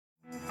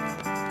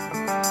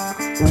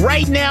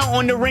Right now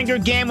on the Ringer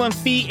Gambling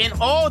Feed and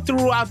all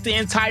throughout the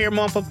entire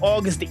month of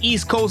August, the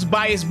East Coast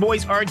Bias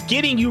Boys are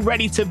getting you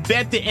ready to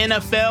bet the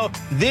NFL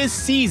this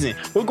season.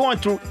 We're going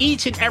through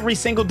each and every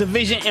single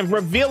division and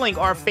revealing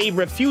our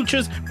favorite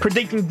futures,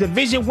 predicting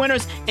division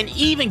winners, and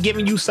even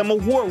giving you some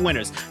award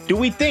winners. Do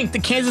we think the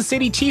Kansas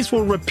City Chiefs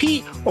will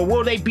repeat or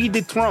will they be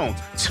dethroned?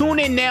 Tune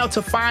in now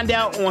to find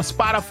out on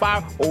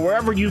Spotify or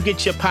wherever you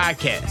get your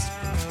podcasts.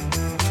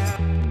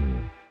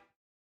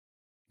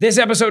 This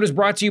episode is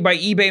brought to you by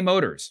eBay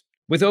Motors.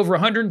 With over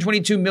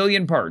 122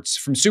 million parts,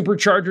 from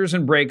superchargers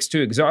and brakes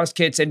to exhaust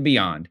kits and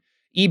beyond,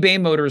 eBay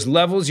Motors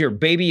levels your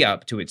baby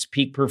up to its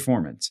peak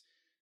performance.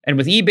 And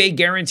with eBay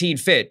Guaranteed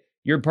Fit,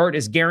 your part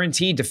is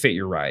guaranteed to fit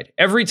your ride,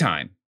 every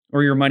time,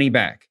 or your money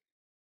back.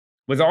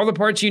 With all the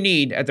parts you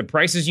need at the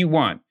prices you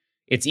want,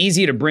 it's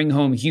easy to bring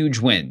home huge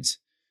wins.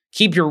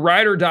 Keep your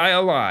ride or die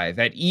alive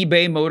at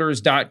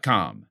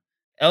ebaymotors.com.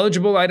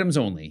 Eligible items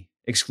only.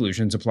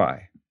 Exclusions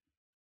apply.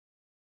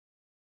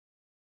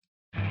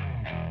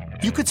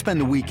 You could spend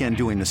the weekend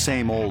doing the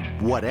same old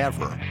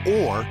whatever,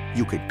 or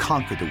you could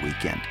conquer the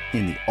weekend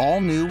in the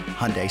all-new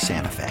Hyundai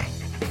Santa Fe.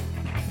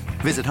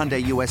 Visit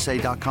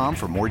HyundaiUSA.com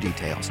for more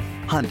details.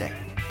 Hyundai,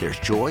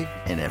 there's joy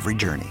in every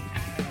journey.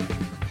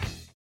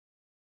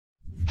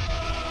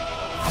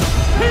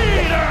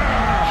 Peter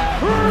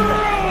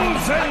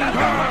Rosenberg!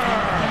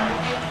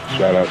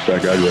 Shout out to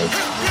that guy,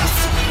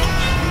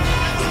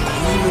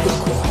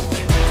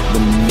 The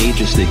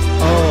majesty.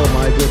 Oh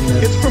my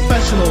goodness. It's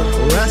professional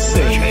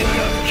wrestling.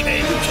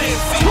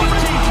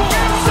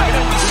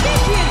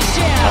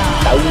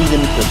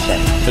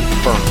 1,000%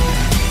 confirmed.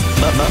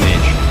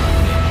 Mage.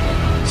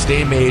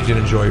 Stay mage and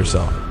enjoy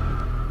yourself.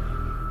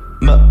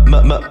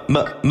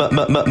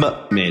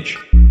 Mage.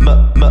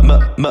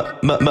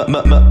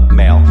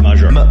 Male.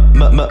 Measure. Mage.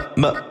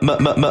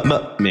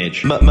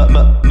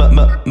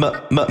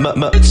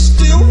 It's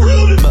still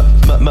rooted.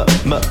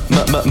 Mage. Male.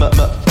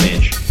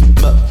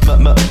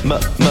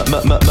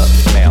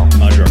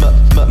 Measure.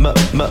 Mage.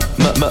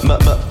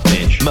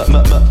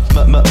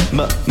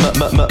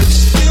 It's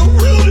still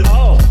rooted.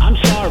 Oh, I'm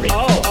sorry.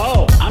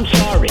 Oh, I'm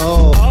sorry.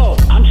 Oh,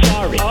 I'm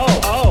sorry.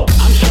 Oh,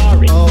 I'm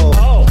sorry.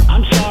 Oh,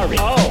 I'm sorry.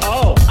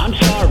 Oh, I'm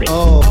sorry.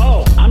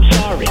 Oh, I'm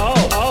sorry.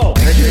 Oh.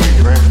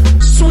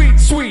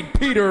 Sweet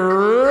Peter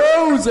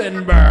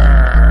Rosenberg.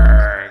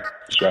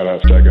 Shout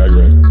out to that guy,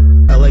 Greg.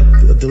 I like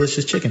a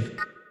delicious chicken.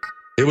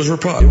 It was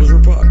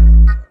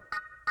Rapod.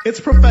 It's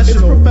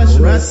professional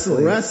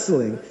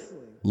wrestling.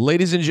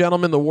 Ladies and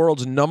gentlemen, the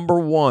world's number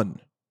one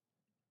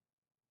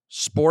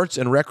sports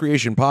and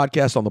recreation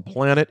podcast on the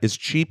planet is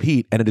Cheap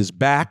Heat, and it is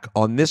back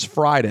on this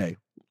Friday.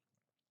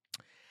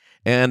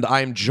 And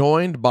I'm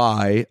joined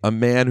by a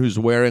man who's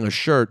wearing a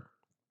shirt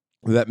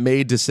that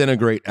may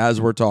disintegrate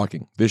as we're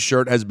talking. This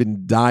shirt has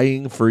been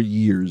dying for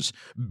years,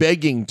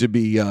 begging to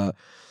be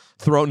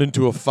thrown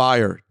into a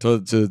fire,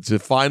 to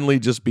finally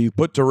just be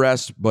put to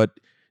rest, but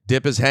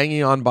Dip is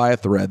hanging on by a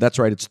thread. That's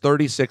right, it's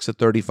 36 at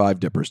 35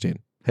 Dipperstein.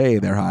 Hey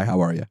there, hi,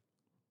 how are you?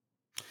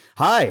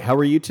 Hi, how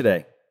are you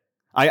today?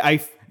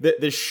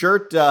 This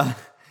shirt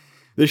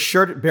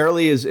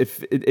barely is.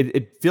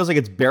 It feels like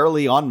it's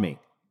barely on me.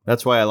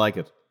 That's why I like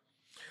it.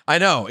 I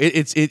know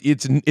it's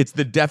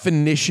the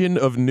definition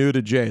of nude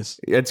adjace.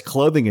 It's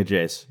clothing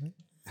adjace.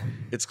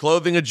 It's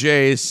clothing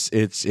adjace.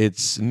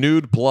 It's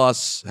nude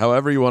plus,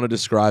 however you want to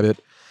describe it.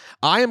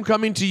 I am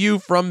coming to you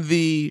from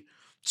the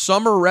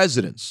summer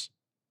residence,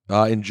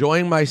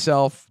 enjoying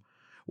myself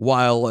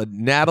while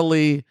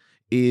Natalie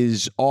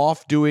is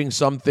off doing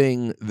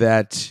something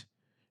that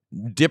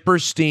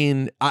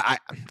Dipperstein.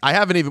 We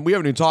haven't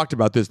even talked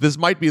about this. This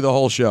might be the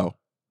whole show.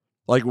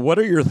 Like, what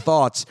are your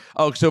thoughts?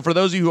 Oh, so for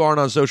those of you who aren't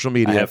on social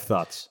media, I have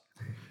thoughts.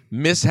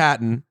 Miss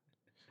Hatton,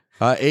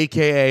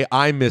 aka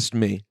I Missed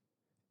Me,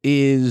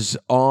 is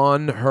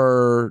on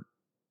her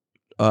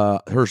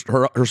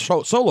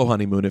solo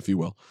honeymoon, if you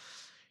will.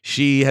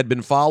 She had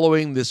been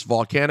following this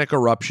volcanic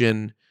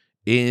eruption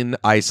in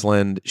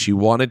Iceland. She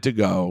wanted to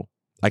go.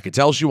 I could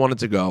tell she wanted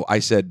to go. I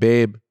said,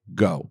 babe,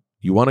 go.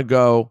 You want to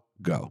go?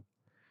 Go.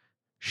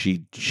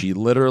 She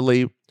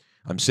literally,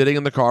 I'm sitting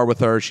in the car with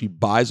her. She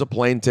buys a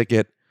plane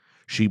ticket.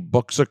 She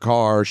books a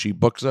car. She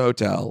books a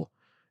hotel.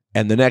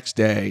 And the next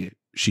day,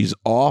 she's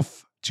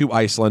off to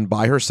Iceland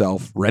by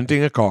herself,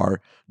 renting a car,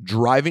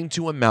 driving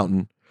to a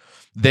mountain.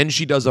 Then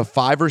she does a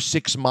 5 or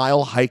 6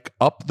 mile hike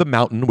up the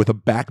mountain with a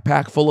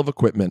backpack full of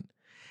equipment.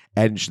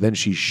 And then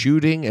she's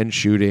shooting and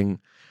shooting.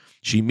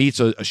 She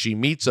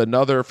meets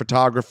another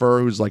photographer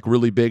who's like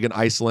really big in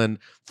Iceland.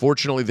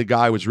 Fortunately, the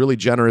guy was really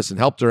generous and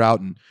helped her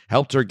out and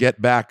helped her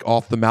get back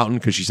off the mountain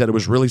because she said it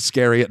was really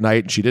scary at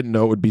night and she didn't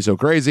know it would be so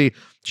crazy.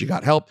 She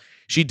got help.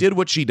 She did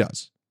what she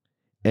does.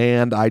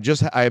 And I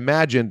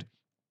imagined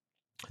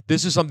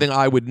this is something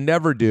I would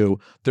never do.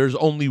 There's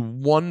only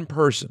one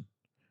person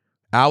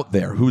out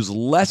there who's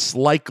less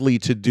likely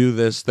to do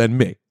this than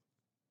me.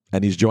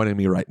 And he's joining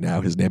me right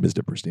now. His name is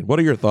Dipperstein. What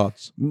are your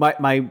thoughts?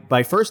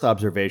 My first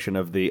observation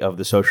of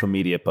the social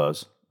media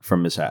post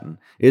from Miss Hatton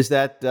is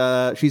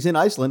that she's in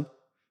Iceland.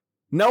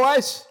 No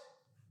ice.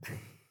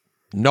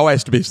 No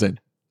ice to be seen.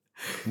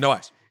 No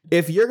ice.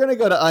 If you're going to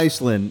go to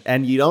Iceland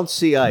and you don't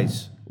see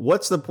ice,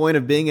 what's the point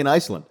of being in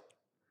Iceland?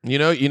 You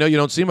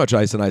don't see much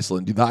ice in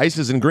Iceland. The ice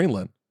is in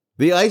Greenland.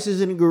 The ice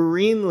is in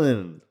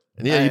Greenland.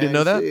 Yeah, you didn't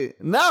know that? See.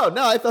 No,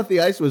 I thought the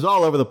ice was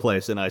all over the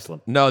place in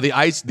Iceland. No, the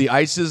ice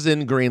is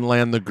in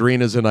Greenland. The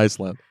green is in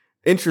Iceland.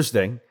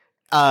 Interesting.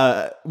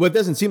 Well, it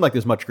doesn't seem like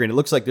there's much green. It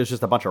looks like there's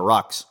just a bunch of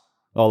rocks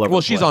all over.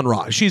 Well, she's on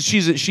rock.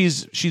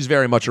 She's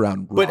very much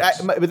around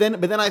rocks. But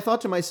then I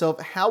thought to myself,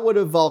 how would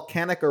a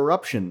volcanic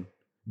eruption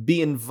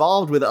be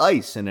involved with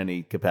ice in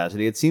any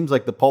capacity? It seems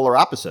like the polar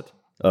opposite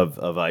of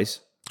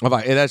ice.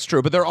 That's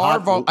true, but there are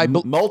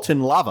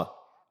molten lava.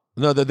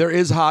 No, there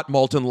is hot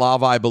molten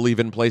lava, I believe,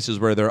 in places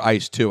where there are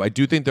ice too. I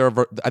do think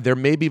there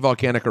may be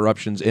volcanic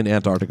eruptions in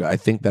Antarctica. I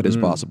think that is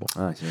possible.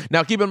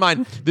 Now, keep in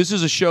mind, this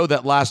is a show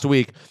that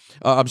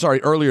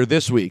earlier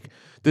this week,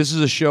 this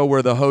is a show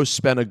where the host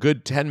spent a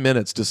good 10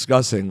 minutes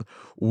discussing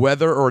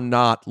whether or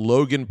not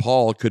Logan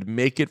Paul could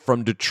make it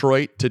from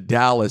Detroit to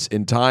Dallas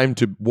in time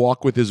to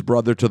walk with his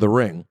brother to the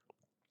ring.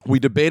 We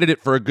debated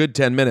it for a good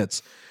 10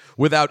 minutes.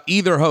 Without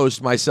either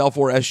host, myself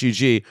or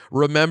SGG,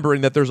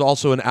 remembering that there's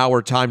also an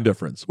hour time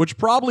difference, which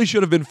probably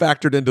should have been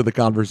factored into the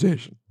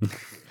conversation.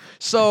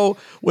 So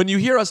when you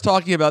hear us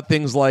talking about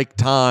things like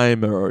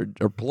time or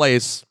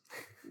place,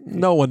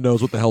 no one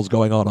knows what the hell's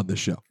going on this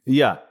show.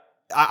 Yeah.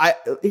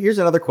 Here's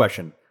another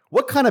question.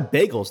 What kind of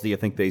bagels do you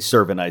think they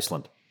serve in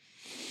Iceland?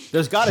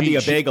 There's got to be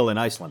a bagel in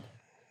Iceland.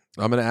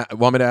 Want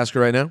me to ask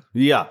her right now?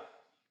 Yeah.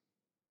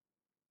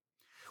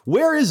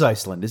 Where is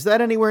Iceland? Is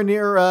that anywhere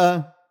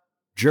near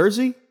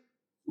Jersey?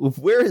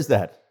 Where is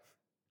that?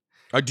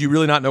 Do you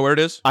really not know where it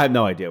is? I have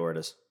no idea where it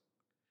is.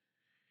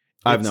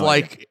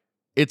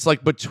 It's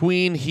like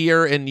between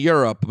here and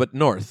Europe, but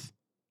north.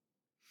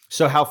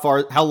 So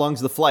how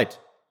long's the flight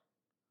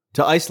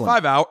to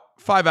Iceland?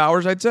 5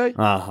 hours, I'd say.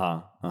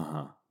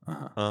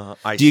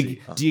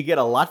 Do you get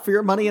a lot for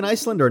your money in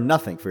Iceland or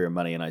nothing for your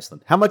money in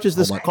Iceland? How much is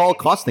this call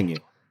costing you?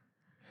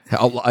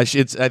 I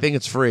think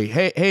it's free.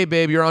 Hey,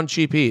 babe, you're on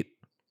Cheap Heat.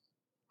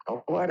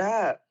 What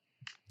up?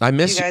 I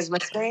miss you. Guys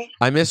miss me?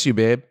 I miss you,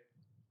 babe.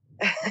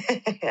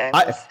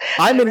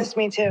 I miss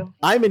me too.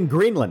 I'm in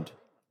Greenland.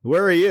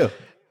 Where are you?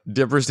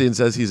 Dipperstein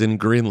says he's in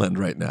Greenland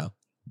right now.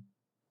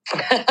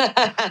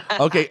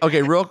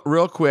 Okay, real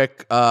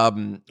quick.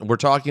 We're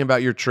talking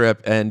about your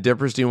trip, and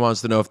Dipperstein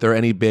wants to know if there are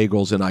any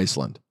bagels in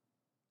Iceland.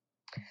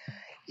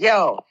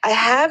 Yo, I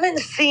haven't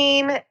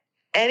seen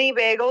any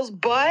bagels,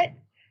 but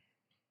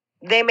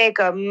they make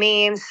a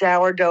mean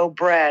sourdough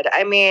bread.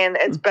 I mean,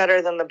 it's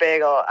better than the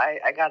bagel,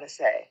 I gotta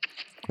say.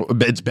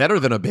 It's better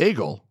than a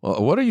bagel.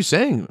 What are you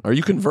saying? Are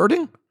you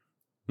converting?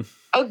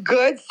 A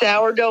good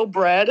sourdough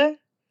bread,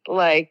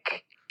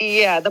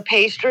 the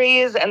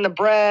pastries and the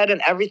bread and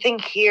everything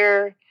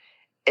here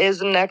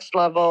is next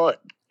level,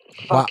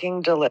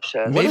 fucking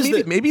delicious.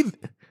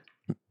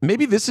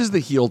 Maybe this is the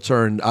heel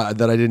turn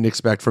that I didn't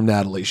expect from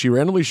Natalie. She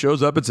randomly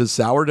shows up and says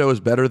sourdough is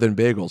better than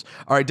bagels.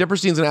 All right,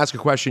 Dipperstein's going to ask a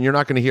question. You're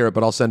not going to hear it,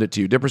 but I'll send it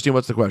to you. Dipperstein,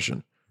 what's the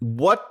question?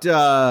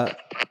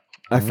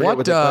 I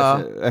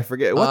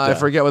forget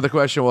what the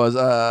question was.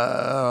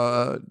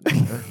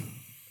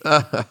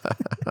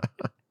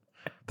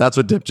 That's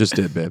what Dip just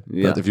did, babe.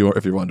 Yeah. If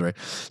you're wondering.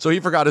 So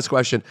he forgot his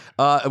question.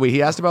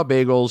 He asked about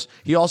bagels.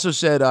 He also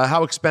said,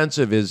 how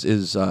expensive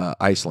is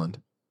Iceland?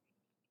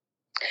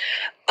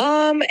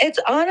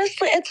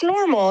 It's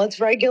normal. It's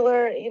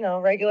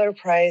regular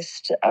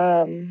priced.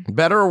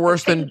 Better or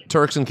worse than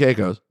Turks and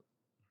Caicos?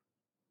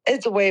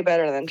 It's way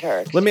better than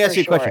Turks. Let me ask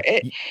you a question.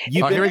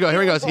 Here we go.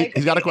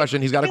 He's got a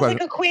question. He's got a question.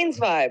 It's like a Queens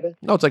vibe.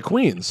 No, it's like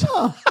Queens.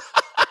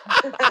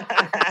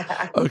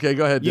 Okay,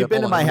 go ahead. You've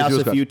been to my house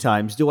a few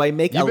times. Do I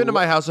make? You've been to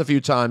my house a few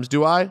times.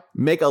 Do I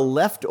make a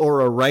left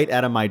or a right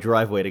out of my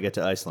driveway to get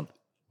to Iceland?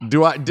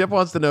 Dip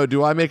wants to know: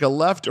 do I make a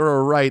left or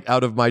a right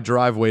out of my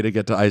driveway to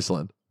get to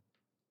Iceland?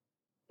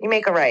 You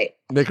make a right.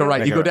 Make a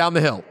right. You go down the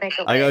hill.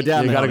 I go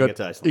down the hill to get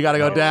to Iceland. You got to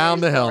go down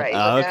the hill. Right.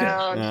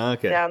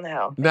 Okay. Down the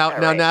hill. Now,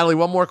 Natalie,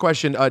 one more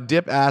question.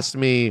 Dip asked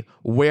me,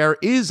 where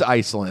is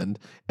Iceland?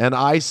 And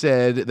I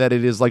said that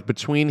it is like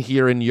between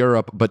here and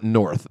Europe, but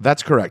north.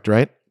 That's correct,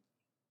 right?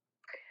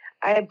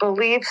 I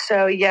believe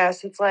so,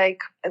 yes. It's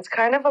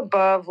kind of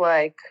above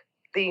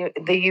the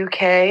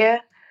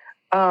UK.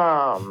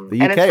 And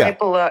it's right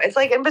below. It's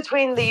like in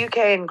between the UK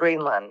and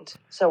Greenland.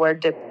 So where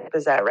Dip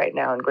is at right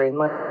now in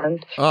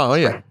Greenland. Oh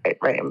yeah,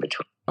 right in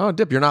between. Oh,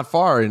 Dip, you're not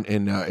far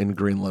in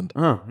Greenland.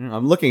 Oh,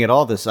 I'm looking at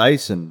all this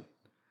ice and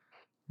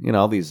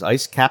all these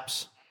ice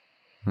caps.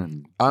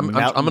 I'm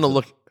gonna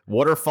look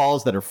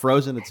waterfalls that are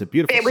frozen. It's a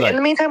beautiful sight. In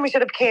the meantime, we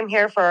should have came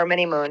here for our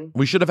mini moon.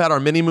 We should have had our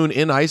mini moon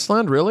in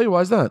Iceland. Really? Why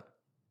is that?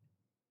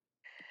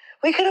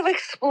 We could have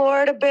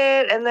explored a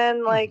bit and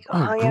then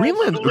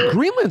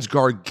Greenland's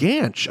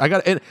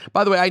gargantuan. And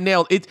by the way, I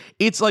nailed it.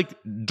 It's like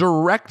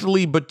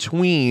directly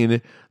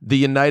between the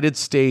United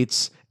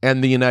States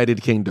and the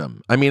United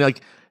Kingdom. I mean,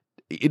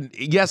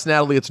 yes,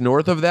 Natalie, it's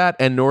north of that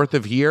and north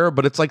of here,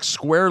 but it's like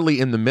squarely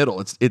in the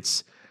middle.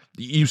 It's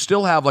you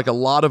still have like a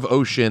lot of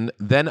ocean,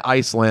 then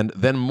Iceland,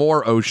 then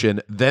more ocean,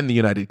 then the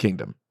United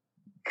Kingdom.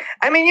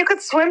 I mean, you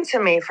could swim to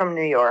me from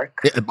New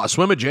York.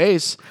 Swim a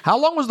Jace. How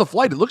long was the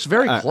flight? It looks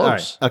very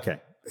close. Right. Okay.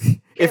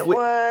 It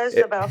was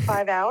about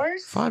 5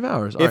 hours. 5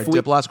 hours. All right,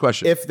 Dip, last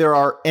question. If there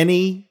are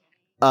any,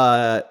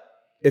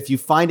 if you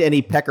find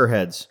any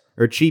peckerheads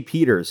or cheap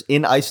heaters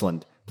in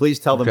Iceland, please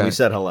tell them we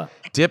said hello.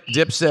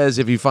 Dip says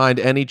if you find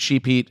any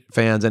cheap heat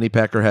fans, any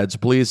peckerheads,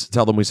 please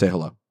tell them we say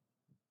hello.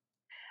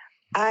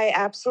 I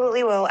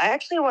absolutely will. I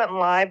actually went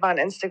live on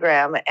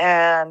Instagram,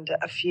 and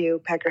a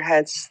few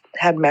peckerheads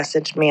had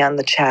messaged me on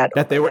the chat.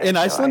 That they were in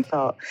Iceland?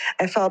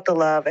 I felt the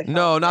love.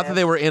 No, not that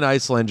they were in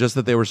Iceland, just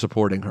that they were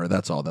supporting her.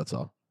 That's all.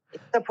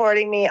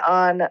 Supporting me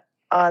on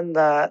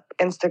the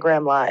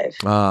Instagram live.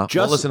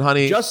 Listen,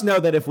 honey. Just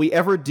know that if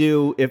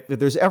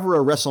there's ever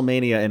a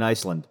WrestleMania in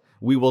Iceland,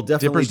 we will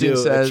definitely do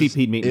a cheap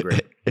heat meet and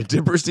greet. If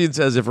Dipperstein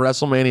says if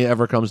WrestleMania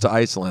ever comes to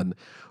Iceland,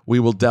 we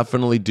will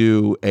definitely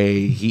do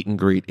a heat and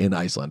greet in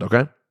Iceland,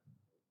 okay?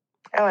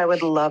 Oh, I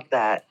would love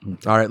that.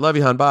 All right. Love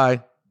you, hon.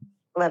 Bye.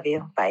 Love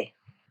you. Bye.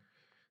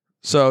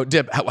 So,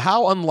 Dip,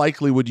 how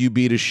unlikely would you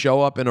be to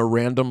show up in a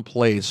random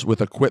place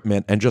with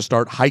equipment and just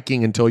start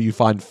hiking until you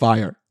find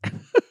fire?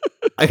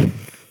 I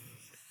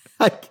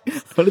want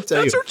to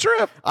tell That's you. her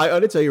trip. I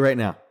want to tell you right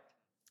now.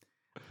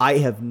 I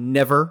have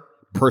never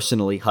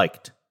personally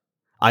hiked.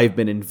 I've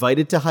been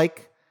invited to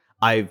hike.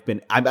 I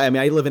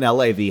live in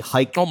LA. The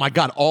hike. Oh my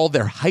God!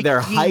 They're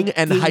hiking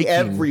and hiking.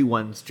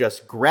 Everyone's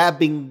just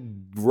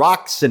grabbing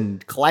rocks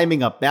and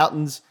climbing up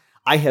mountains.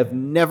 I have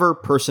never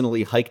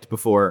personally hiked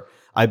before.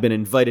 I've been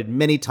invited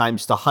many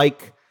times to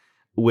hike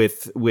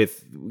with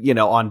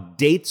on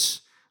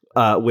dates,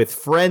 with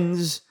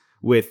friends,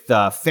 with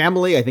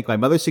family. I think my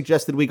mother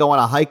suggested we go on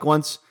a hike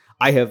once.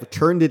 I have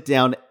turned it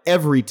down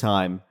every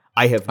time.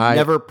 I have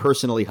never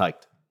personally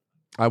hiked.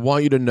 I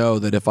want you to know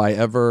that if I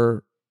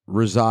ever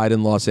reside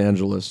in Los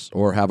Angeles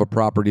or have a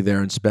property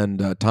there and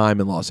spend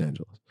time in Los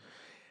Angeles,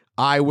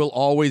 I will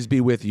always be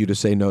with you to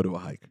say no to a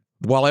hike.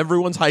 While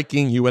everyone's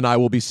hiking, you and I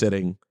will be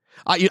sitting.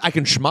 I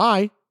can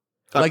schmai.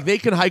 Like they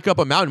can hike up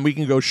a mountain. We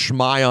can go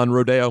schmai on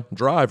Rodeo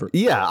Drive.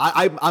 Yeah,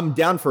 I'm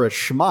down for a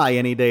schmai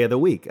any day of the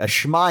week. A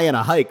schmai and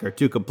a hike are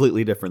two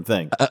completely different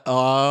things.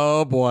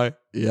 Oh, boy.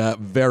 Yeah,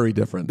 very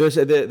different. There's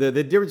the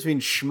difference between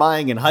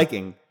schmaiing and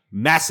hiking,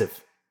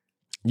 massive.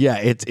 Yeah,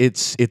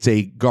 it's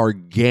a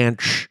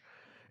gargantuan.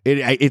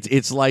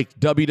 It's like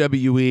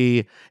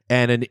WWE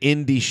and an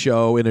indie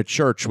show in a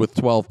church with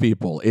 12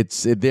 people.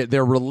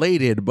 They're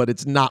related, but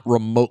it's not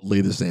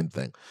remotely the same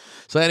thing.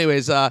 So,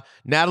 anyways,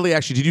 Natalie,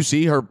 actually, did you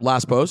see her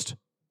last post?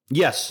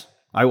 Yes,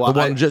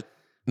 the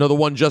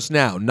one just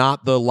now,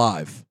 not the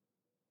live.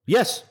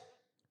 Yes,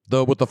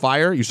 with the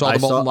fire. You saw the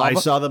molten lava. I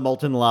saw the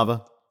molten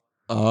lava.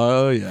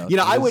 Oh yeah.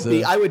 I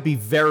would be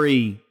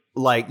very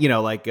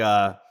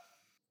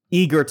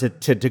eager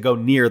to go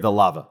near the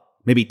lava.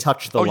 Maybe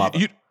touch the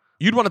lava.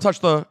 You'd want to touch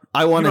the.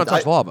 I want to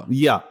touch lava.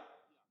 Yeah.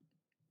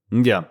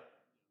 Yeah.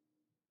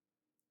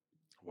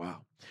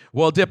 Wow.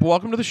 Well, Dip,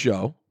 welcome to the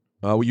show.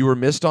 You were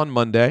missed on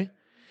Monday,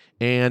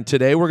 and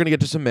today we're going to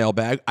get to some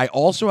mailbag. I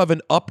also have an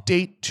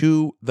update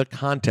to the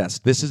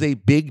contest. This is a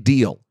big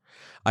deal.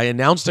 I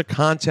announced a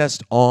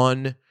contest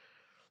on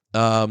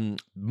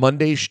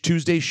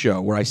Tuesday's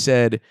show where I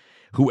said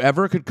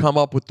whoever could come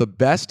up with the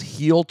best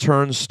heel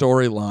turn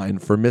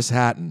storyline for Miss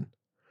Hatton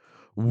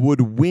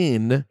would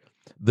win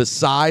the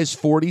size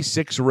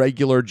 46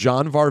 regular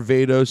John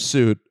Varvatos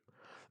suit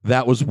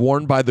that was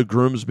worn by the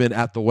groomsmen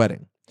at the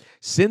wedding.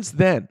 Since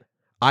then,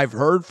 I've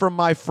heard from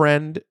my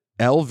friend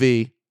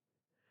LV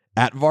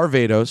at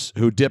Varvatos,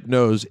 who Dip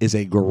knows is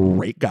a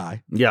great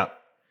guy. Yeah.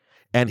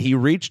 And he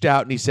reached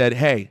out and he said,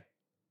 hey,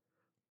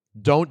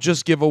 don't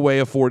just give away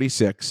a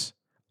 46.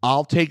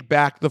 I'll take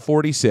back the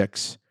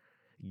 46.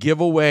 Give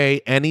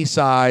away any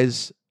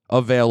size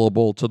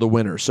available to the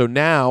winner. So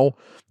now,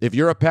 if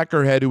you're a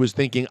peckerhead who is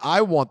thinking,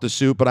 I want the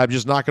suit, but I'm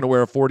just not going to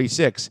wear a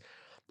 46,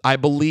 I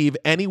believe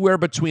anywhere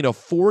between a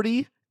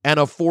 40 and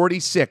a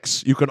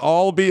 46, you can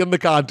all be in the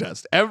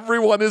contest.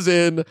 Everyone is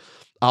in.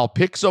 I'll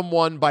pick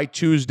someone by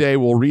Tuesday.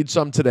 We'll read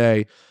some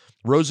today.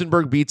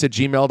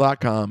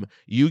 RosenbergBeats@gmail.com.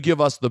 You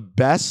give us the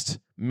best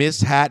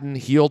Miss Hatton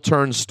heel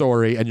turn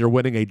story, and you're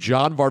winning a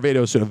John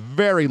Varvatos suit, a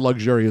very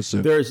luxurious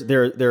suit. There's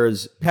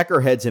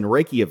peckerheads in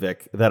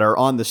Reykjavik that are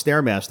on the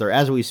Stairmaster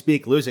as we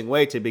speak, losing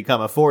weight to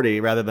become a 40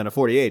 rather than a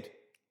 48.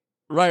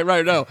 Right,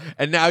 no.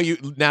 And now you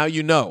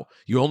know.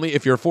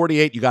 If you're a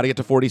 48, you got to get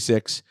to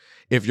 46.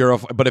 If you're a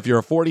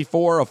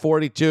 44, a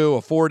 42,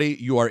 a 40,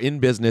 you are in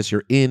business.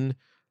 You're in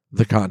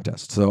the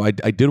contest. So I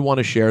did want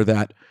to share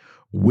that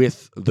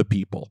with the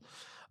people.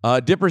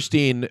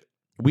 Dipperstein,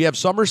 we have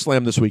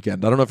SummerSlam this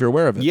weekend. I don't know if you're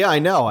aware of it. Yeah, I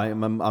know.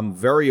 I'm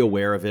very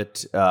aware of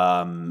it.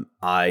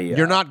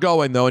 You're not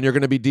going though, and you're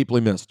going to be deeply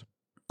missed.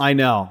 I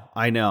know.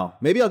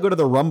 Maybe I'll go to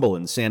the Rumble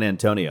in San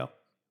Antonio.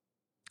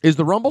 Is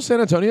the Rumble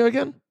San Antonio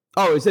again?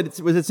 Oh, was it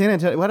San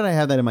Antonio? Why did I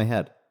have that in my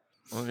head?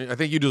 I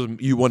think you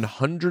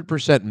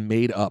 100%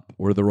 made up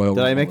where the Royal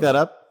Rumble. Did I make that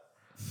up?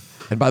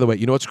 And by the way,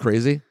 you know what's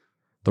crazy?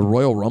 The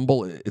Royal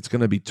Rumble, it's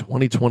going to be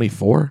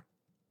 2024.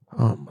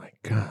 Oh my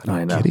God!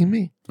 Are you kidding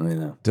me? I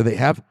know. Do they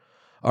have?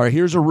 All right,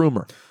 here's a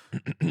rumor.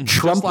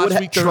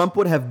 Trump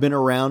would have been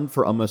around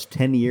for almost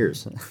 10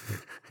 years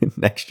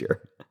next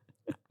year.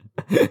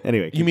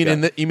 Anyway, you mean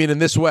in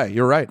this way?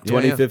 You're right.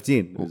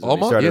 2015. Yeah.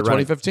 Almost. Yeah,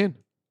 2015.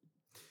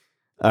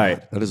 All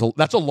right,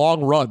 that's a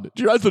long run. Do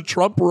you realize the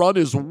Trump run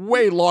is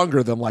way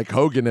longer than like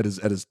Hogan at his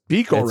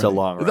peak already? It's a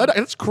long run.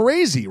 That's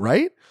crazy,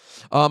 right?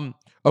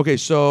 Okay,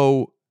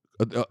 so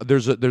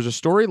there's a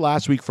story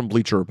last week from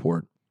Bleacher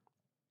Report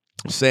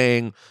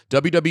saying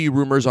WWE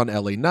rumors on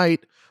LA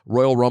Knight,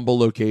 Royal Rumble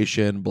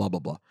location, blah blah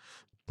blah.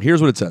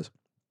 Here's what it says.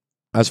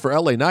 As for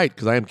LA Knight,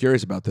 because I am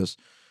curious about this,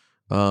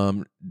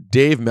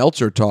 Dave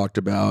Meltzer talked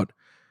about.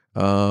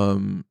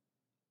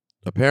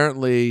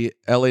 Apparently,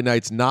 LA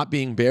Knight's not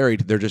being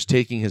buried. They're just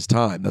taking his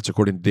time. That's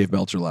according to Dave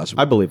Meltzer last week.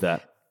 I believe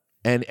that.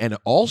 And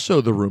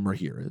also the rumor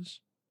here is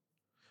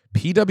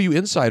PW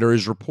Insider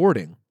is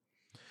reporting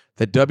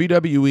that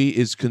WWE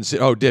is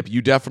Dip,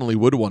 you definitely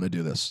would want to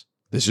do this.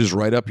 This is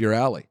right up your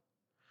alley.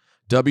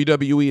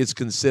 WWE is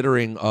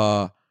considering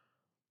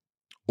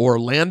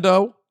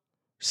Orlando,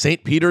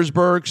 St.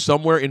 Petersburg,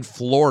 somewhere in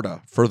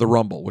Florida for the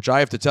Rumble, which I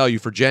have to tell you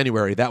for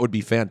January, that would be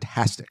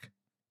fantastic.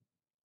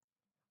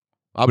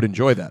 I would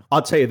enjoy that.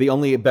 I'll tell you, the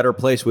only better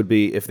place would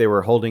be if they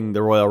were holding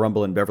the Royal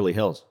Rumble in Beverly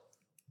Hills.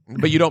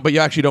 But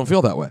you actually don't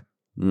feel that way.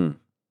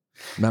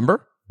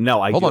 Remember? No,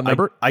 I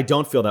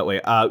don't feel that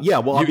way. Yeah,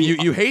 well,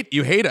 you hate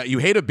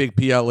a big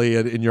PLE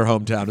in your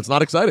hometown. It's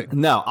not exciting.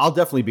 No, I'll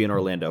definitely be in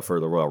Orlando for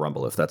the Royal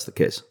Rumble if that's the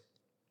case.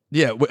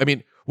 Yeah, I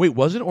mean, wait,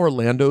 wasn't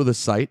Orlando the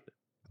site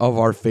of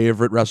our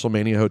favorite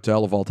WrestleMania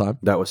hotel of all time?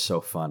 That was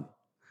so fun.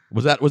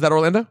 Was that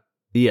Orlando?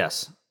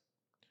 Yes,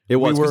 it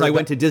was because I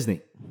went to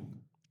Disney.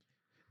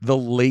 The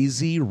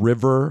lazy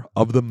river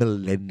of the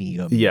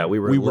millennium. Yeah, we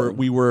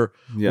were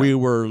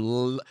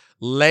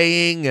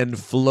laying and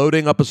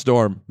floating up a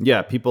storm.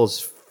 Yeah,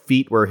 people's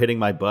feet were hitting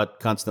my butt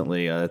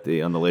constantly on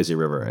the lazy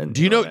river. And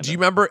do you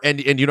remember? And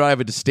you know, I have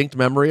a distinct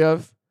memory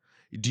of.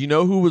 Do you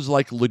know who was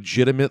like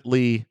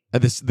legitimately?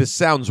 This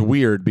sounds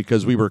weird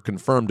because we were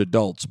confirmed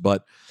adults,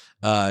 but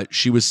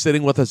she was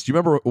sitting with us. Do you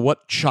remember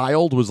what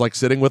child was like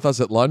sitting with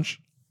us at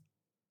lunch?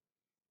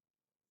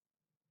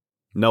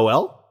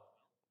 Noelle?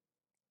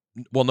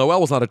 Well, Noelle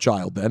was not a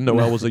child then.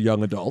 Noelle was a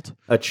young adult.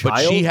 A child?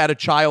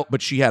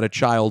 But she had a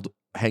child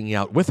hanging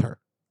out with her.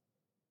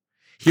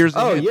 Here's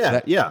the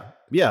hint.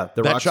 Yeah.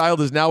 That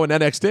child is now in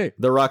NXT.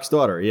 The Rock's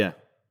daughter, yeah.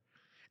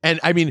 And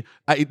I mean,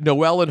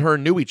 Noelle and her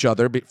knew each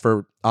other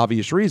for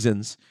obvious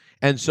reasons.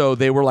 And so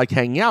they were like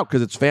hanging out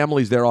because it's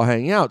families, they're all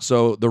hanging out.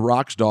 So the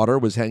Rock's daughter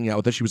was hanging out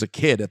with her. She was a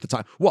kid at the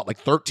time. What, like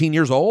 13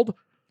 years old?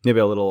 Maybe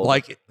a little.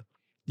 Like,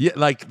 yeah,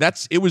 like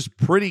it was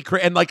pretty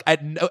crazy. And like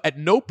at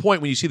no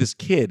point when you see this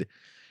kid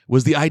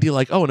was the idea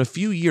like, oh, in a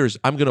few years,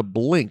 I'm going to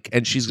blink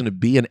and she's going to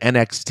be in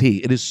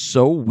NXT. It is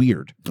so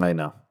weird. I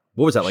know.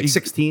 What was that, like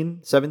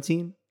 16,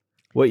 17?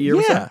 What year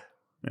was that?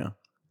 Yeah.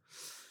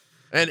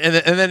 And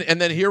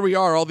then here we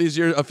are all these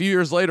years, a few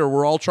years later,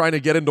 we're all trying to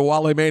get into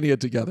Wale Mania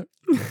together.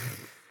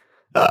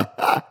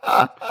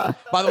 By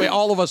the way,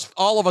 all of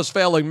us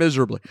failing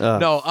miserably.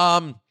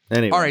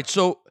 Anyway. All right,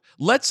 so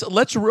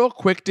let's real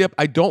quick, Dip.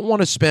 I don't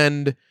want to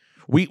spend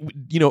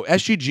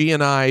SGG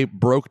and I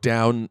broke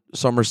down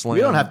SummerSlam. We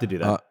don't have to do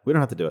that. We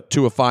don't have to do it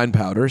to a fine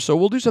powder. So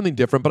we'll do something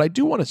different. But I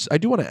do want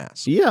to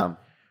ask. Yeah,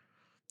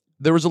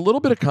 there was a little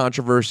bit of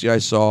controversy I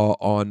saw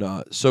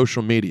on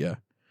social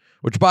media,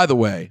 which, by the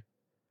way,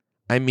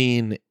 I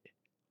mean,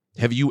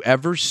 have you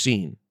ever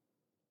seen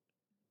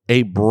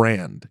a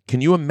brand? Can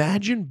you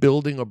imagine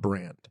building a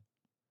brand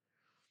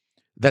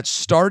that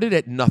started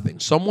at nothing?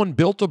 Someone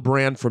built a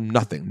brand from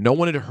nothing. No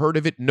one had heard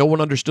of it. No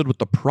one understood what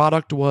the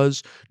product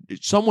was.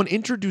 Someone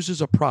introduces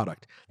a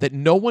product that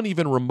no one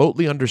even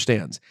remotely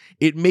understands.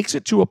 It makes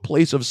it to a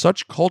place of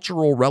such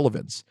cultural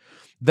relevance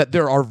that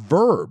there are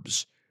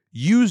verbs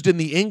used in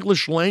the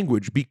English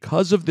language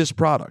because of this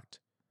product.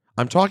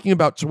 I'm talking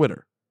about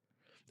Twitter.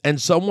 And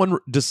someone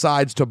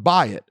decides to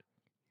buy it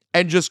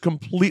and just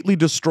completely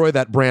destroy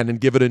that brand and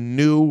give it a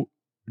new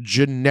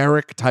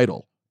generic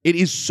title. It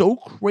is so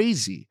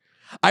crazy.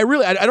 I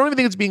don't even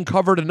think it's being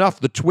covered enough.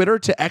 The Twitter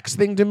to X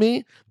thing to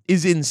me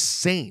is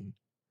insane.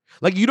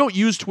 Like, you don't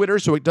use Twitter,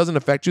 so it doesn't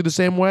affect you the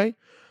same way.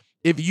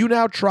 If you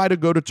now try to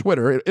go to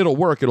Twitter, it'll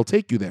work. It'll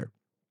take you there.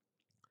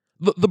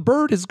 The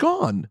bird is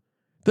gone.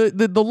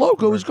 The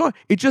logo is gone.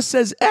 It just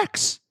says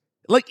X.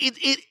 Like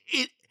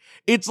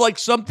it's like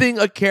something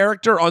a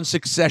character on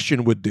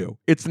Succession would do.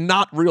 It's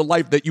not real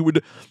life that you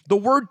would. The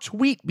word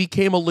tweet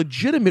became a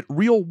legitimate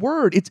real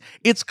word.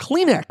 It's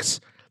Kleenex.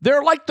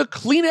 They're like the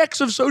Kleenex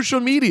of social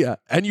media.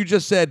 And you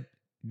just said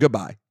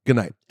goodbye, good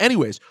night.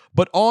 Anyways,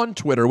 but on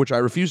Twitter, which I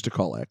refuse to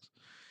call X,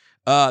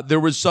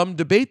 there was some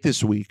debate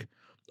this week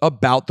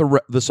about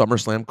the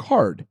SummerSlam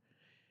card.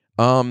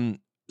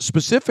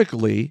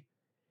 Specifically,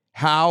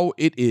 how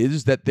it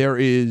is that there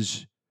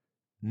is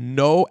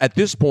at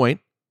this point,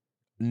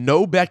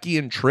 no Becky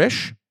and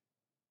Trish,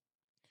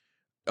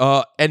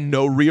 and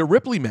no Rhea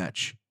Ripley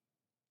match.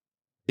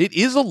 It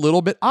is a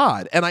little bit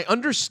odd. And I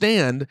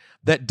understand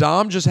that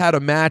Dom just had a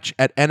match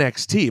at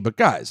NXT. But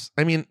guys,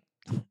 I mean,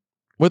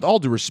 with all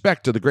due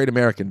respect to the Great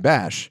American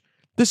Bash,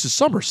 this is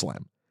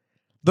SummerSlam.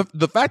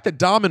 The fact that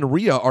Dom and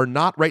Rhea are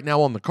not right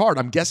now on the card,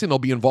 I'm guessing they'll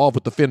be involved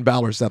with the Finn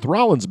Balor-Seth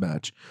Rollins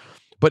match.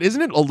 But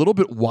isn't it a little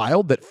bit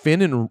wild that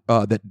Finn and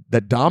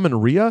that Dom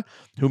and Rhea,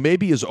 who may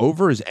be as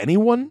over as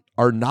anyone,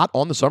 are not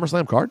on the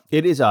SummerSlam card?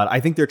 It is odd. I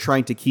think they're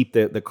trying to keep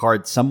the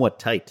card somewhat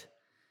tight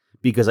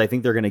because I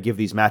think they're going to give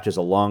these matches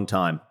a long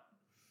time.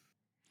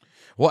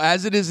 Well,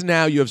 as it is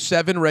now, you have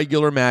 7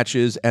 regular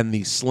matches and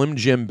the Slim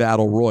Jim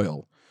Battle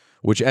Royal,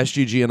 which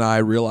SGG and I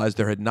realized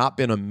there had not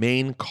been a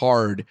main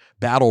card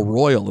Battle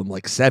Royal in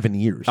like 7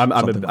 years. I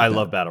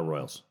love Battle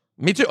Royals.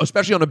 Me too,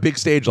 especially on a big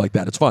stage like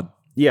that. It's fun.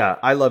 Yeah,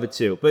 I love it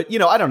too. But,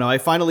 I don't know. I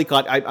finally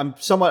I'm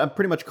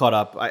pretty much caught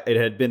up. It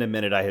had been a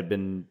minute. I had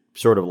been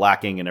sort of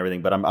lacking and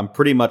everything, but I'm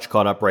pretty much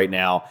caught up right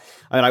now.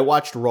 And I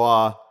watched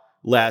Raw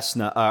last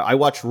night. I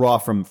watched Raw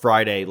from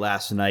Friday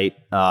last night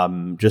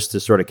just to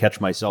sort of catch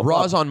myself.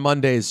 Raw's on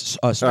Mondays.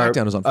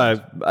 SmackDown is on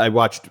Fridays. I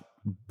watched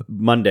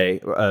Monday.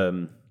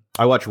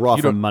 I watched Raw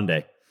from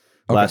Monday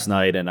last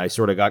night, and I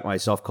sort of got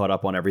myself caught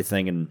up on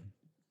everything. And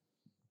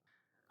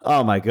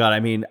oh my God, I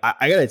mean,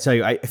 I got to tell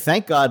you,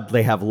 thank God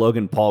they have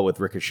Logan Paul with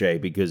Ricochet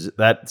because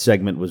that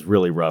segment was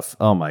really rough.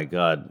 Oh my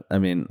God, I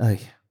mean, come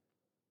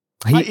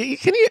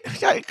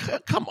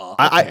on.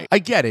 I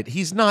get it.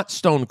 He's not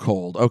Stone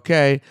Cold,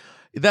 okay?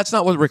 That's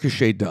not what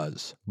Ricochet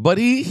does. But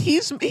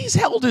he's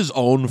held his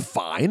own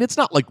fine. It's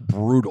not like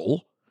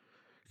brutal,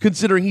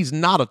 considering he's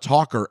not a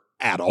talker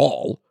at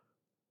all.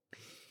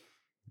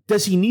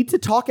 Does he need to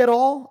talk at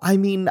all? I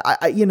mean,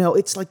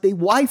 it's like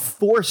why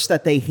force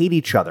that they hate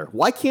each other?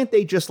 Why can't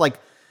they just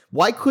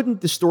why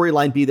couldn't the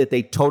storyline be that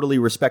they totally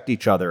respect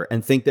each other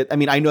and think that, I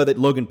mean, I know that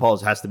Logan Paul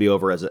has to be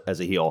over as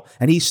a heel,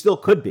 and he still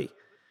could be,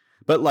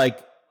 but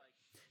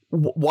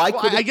why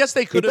could I guess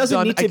they could have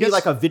done. It doesn't need to be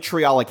like a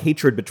vitriolic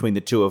hatred between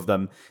the two of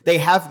them. They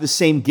have the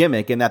same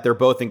gimmick in that they're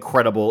both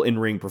incredible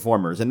in-ring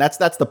performers, and that's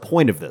the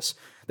point of this.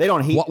 They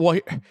don't hate. Well,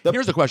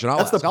 here's the question.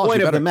 That's the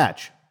point of the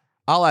match.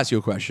 I'll ask you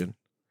a question.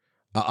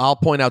 I'll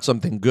point out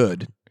something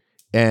good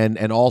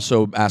and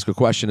also ask a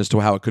question as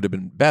to how it could have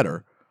been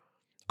better.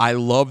 I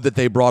love that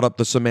they brought up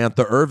the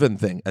Samantha Irvin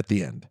thing at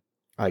the end.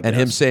 And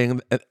him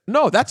saying,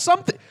 no, that's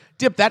something.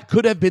 Dip, that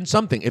could have been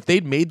something. If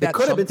they'd made that it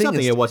could have been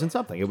something. It wasn't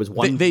something. It was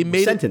one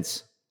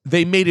sentence.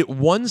 They made it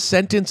one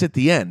sentence at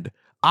the end.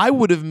 I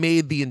would have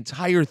made the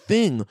entire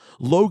thing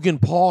Logan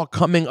Paul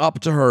coming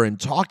up to her and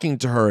talking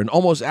to her and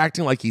almost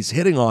acting like he's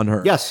hitting on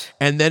her. Yes.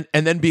 And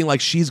then being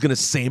like, she's going to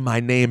say my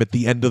name at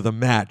the end of the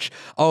match.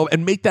 Oh,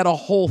 and make that a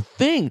whole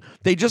thing.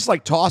 They just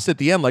toss at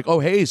the end like,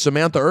 oh, hey,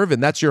 Samantha Irvin,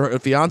 that's your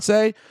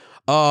fiance?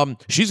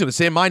 She's going to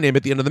say my name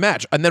at the end of the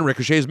match. And then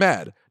Ricochet's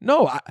mad.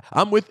 No,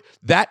 I'm with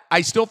that.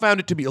 I still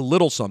found it to be a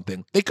little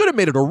something. They could have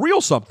made it a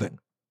real something.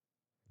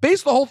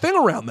 Base the whole thing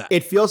around that.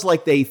 It feels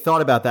like they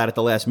thought about that at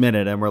the last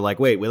minute and were like,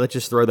 wait, let's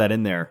just throw that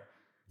in there.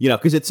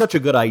 Because it's such a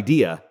good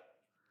idea.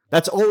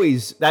 That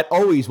always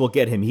will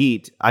get him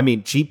heat. I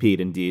mean, cheap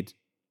heat indeed.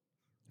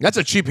 That's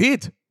a cheap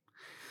heat.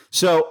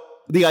 So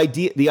the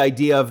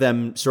idea of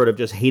them sort of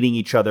just hating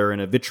each other in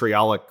a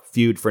vitriolic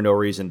feud for no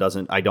reason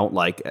I don't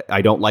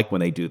like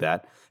when they do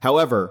that.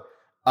 However,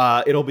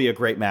 it'll be a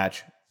great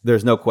match.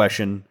 There's no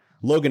question.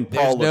 Logan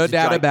Paul There's no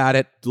doubt about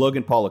it.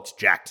 Logan Paul looks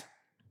jacked.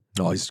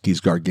 Oh, he's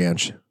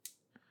gargantuan.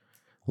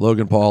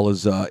 Logan Paul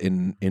is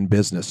in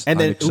business. And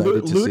then I'm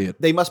excited to see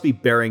it. They must be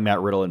burying Matt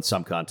Riddle in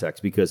some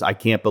context because I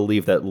can't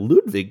believe that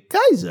Ludwig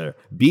Kaiser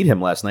beat him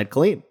last night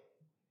clean.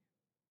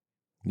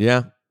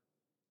 Yeah.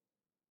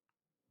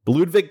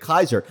 Ludwig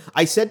Kaiser.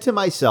 I said to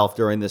myself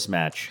during this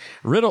match,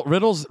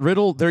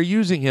 Riddle. They're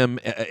using him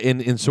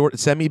in sort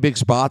of semi-big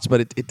spots, but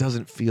it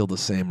doesn't feel the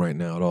same right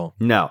now at all.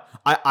 No,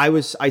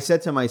 I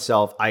said to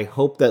myself, I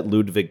hope that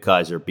Ludwig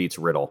Kaiser beats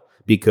Riddle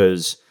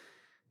because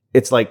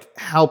it's like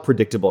how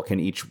predictable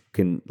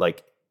can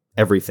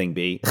everything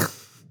be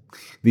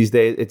these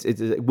days?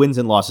 It's wins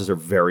and losses are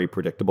very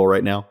predictable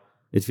right now.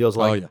 It feels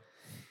like. Oh yeah,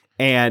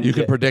 and you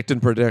can predict and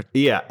predict.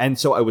 Yeah, and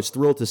so I was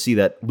thrilled to see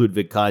that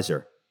Ludwig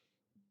Kaiser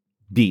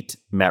beat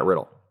Matt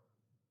Riddle,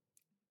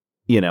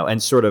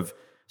 and sort of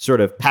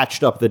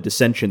patched up the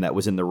dissension that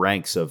was in the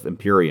ranks of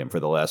Imperium for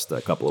the last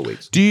couple of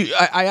weeks.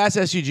 I asked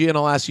SUG, and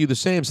I'll ask you the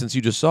same since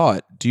you just saw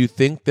it. Do you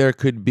think there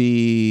could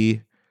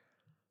be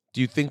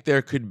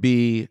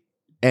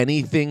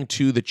anything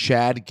to the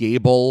Chad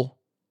Gable?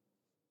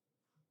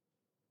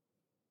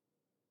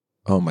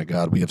 Oh my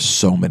God, we have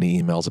so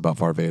many emails about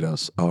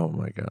Barbados. Oh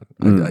my God,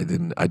 I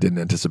didn't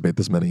anticipate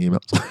this many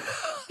emails.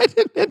 I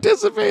didn't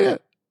anticipate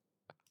it.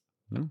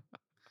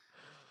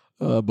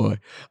 Oh boy.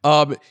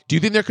 Do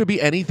you think there could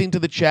be anything to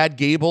the Chad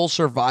Gable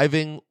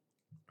surviving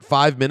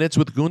 5 minutes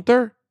with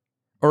Gunther?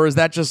 Or is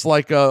that just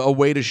like a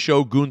way to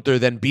show Gunther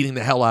then beating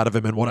the hell out of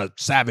him and what a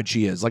savage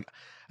he is? Like,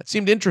 it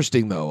seemed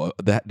interesting, though,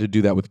 to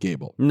do that with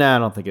Gable. No, I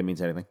don't think it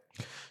means anything.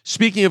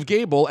 Speaking of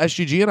Gable,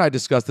 SGG and I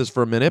discussed this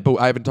for a minute, but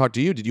I haven't talked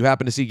to you. Did you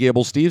happen to see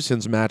Gable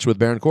Stevenson's match with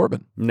Baron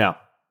Corbin? No.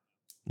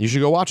 You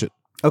should go watch it.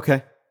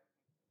 Okay.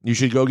 You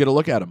should go get a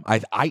look at him.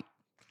 I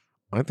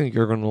think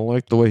you're going to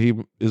like the way he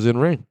is in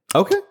ring.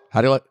 Okay.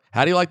 How do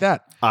you like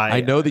that?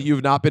 I know that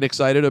you've not been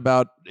excited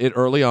about it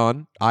early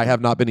on. I have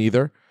not been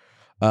either.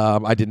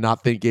 I did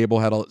not think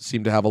Gable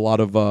seemed to have a lot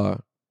of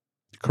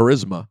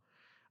charisma.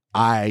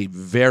 I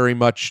very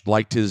much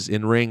liked his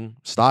in-ring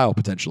style.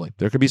 Potentially,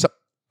 there could be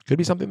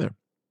something there.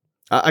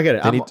 I get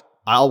it.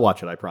 I'll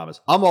watch it. I promise.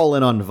 I'm all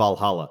in on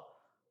Valhalla.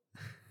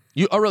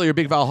 You're a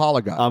big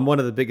Valhalla guy. I'm one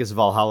of the biggest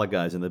Valhalla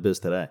guys in the biz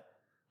today.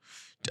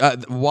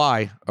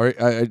 Why?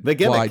 The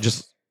gimmick.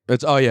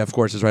 Why? Of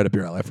course, it's right up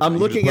your alley. I'm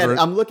looking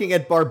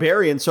at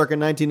Barbarian circa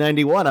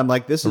 1991. I'm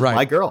like, this is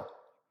my girl.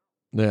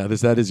 Yeah,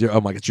 that is your. Oh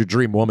my, it's your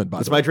dream woman.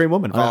 It's my dream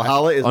woman.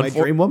 Valhalla is my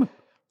dream woman.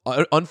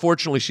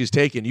 Unfortunately, she's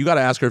taken. You got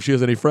to ask her if she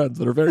has any friends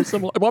that are very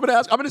similar. I'm going to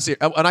ask. I'm going to see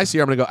her. When I see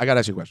her, I'm going to go. I got to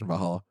ask you a question,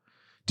 Valhalla.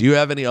 Do you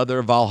have any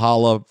other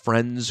Valhalla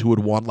friends who would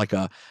want like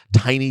a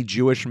tiny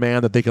Jewish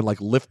man that they can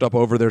like lift up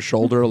over their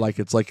shoulder like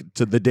it's like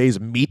to the day's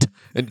meat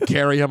and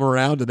carry him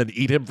around and then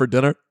eat him for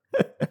dinner?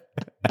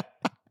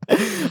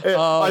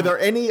 Are there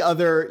any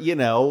other,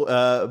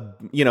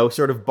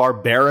 sort of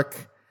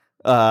barbaric,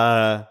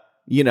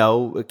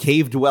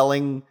 cave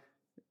dwelling,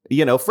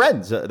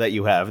 friends that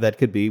you have that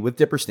could be with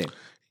Dipperstein?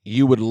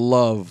 You would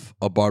love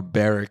a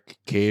barbaric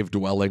cave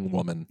dwelling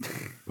woman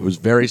who's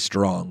very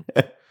strong.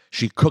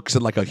 She cooks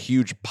in like a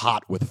huge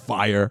pot with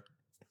fire.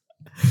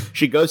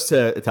 She goes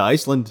to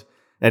Iceland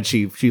and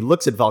she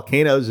looks at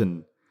volcanoes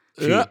and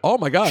oh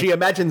my god, she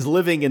imagines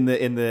living in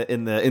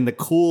the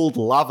cooled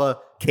lava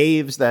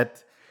caves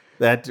that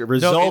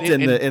result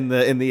in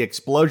the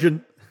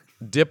explosion.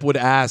 Dip would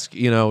ask,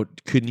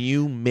 can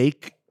you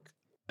make?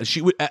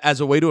 She would, as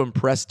a way to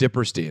impress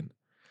Dipperstein,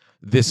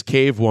 this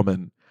cave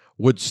woman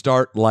would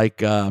start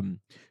like.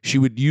 She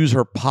would use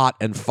her pot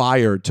and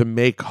fire to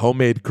make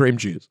homemade cream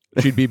cheese.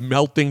 She'd be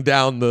melting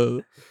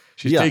down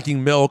she's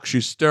taking milk,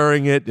 she's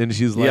stirring it, and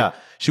she's like,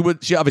 she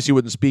obviously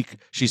wouldn't speak.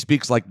 She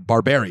speaks like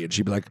barbarian.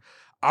 She'd be like,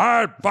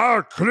 I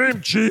buy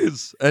cream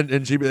cheese. And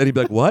he'd be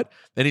like, what?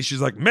 And she's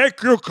like,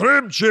 make you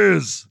cream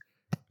cheese.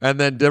 And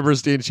then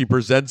Dipperstein, she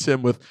presents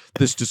him with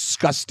this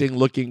disgusting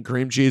looking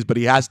cream cheese, but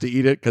he has to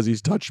eat it because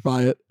he's touched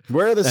by it.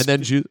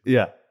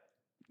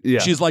 Yeah.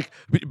 She's like,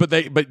 but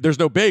there's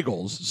no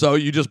bagels, so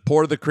you just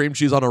pour the cream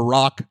cheese on a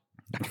rock.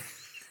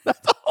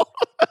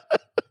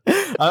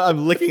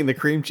 I'm licking the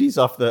cream cheese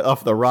off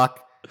the rock.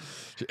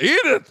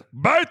 Eat it,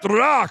 bite the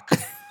rock.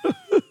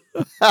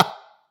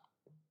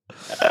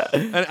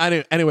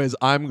 Anyways,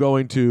 I'm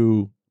going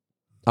to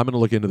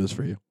look into this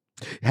for you.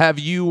 Have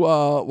you,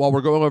 while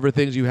we're going over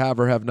things you have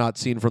or have not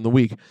seen from the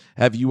week,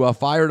 have you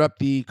fired up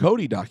the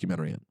Cody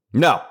documentary yet?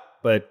 No,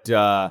 but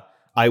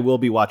I will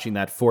be watching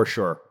that for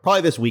sure.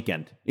 Probably this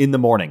weekend in the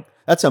morning.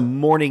 That's a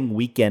morning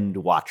weekend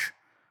watch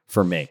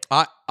for me.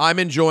 I'm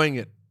enjoying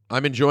it.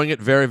 I'm enjoying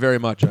it very, very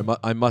much.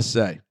 I must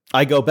say.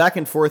 I go back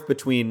and forth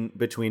between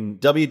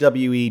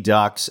WWE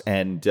docs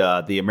and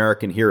the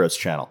American Heroes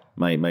channel.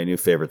 My new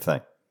favorite thing,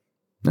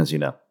 as you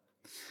know.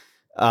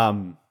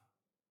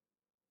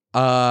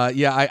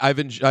 I've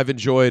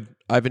enjoyed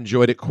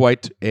it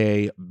quite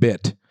a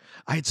bit.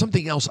 I had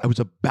something else I was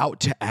about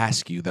to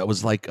ask you that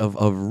was like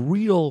a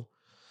real.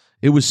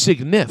 It was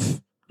signif.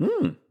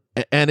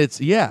 And it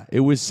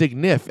was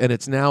signif, and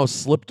it's now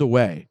slipped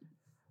away.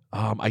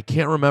 I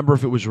can't remember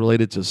if it was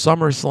related to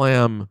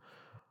SummerSlam.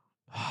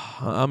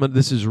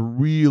 This is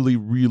really,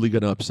 really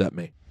going to upset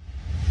me.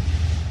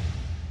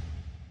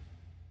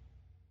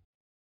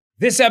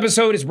 This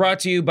episode is brought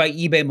to you by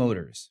eBay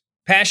Motors.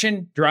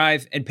 Passion,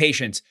 drive, and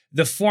patience.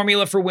 The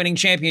formula for winning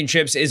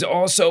championships is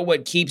also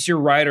what keeps your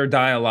ride or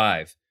die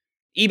alive.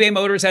 eBay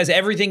Motors has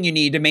everything you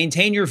need to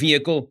maintain your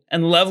vehicle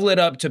and level it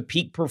up to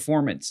peak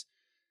performance.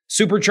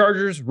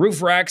 Superchargers,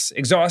 roof racks,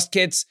 exhaust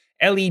kits,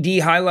 LED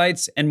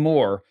highlights, and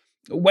more.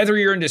 Whether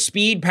you're into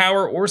speed,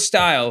 power, or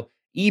style,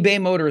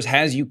 eBay Motors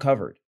has you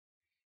covered.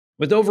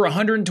 With over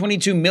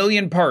 122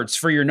 million parts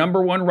for your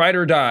number one ride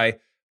or die,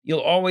 you'll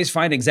always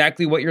find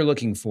exactly what you're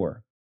looking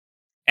for.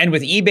 And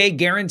with eBay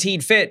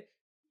Guaranteed Fit,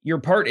 your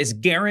part is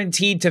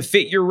guaranteed to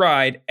fit your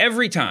ride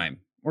every time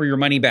or your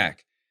money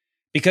back.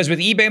 Because with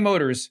eBay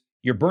Motors,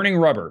 you're burning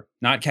rubber,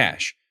 not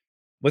cash.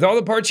 With all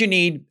the parts you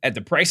need at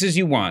the prices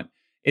you want,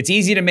 it's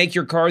easy to make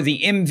your car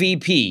the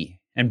MVP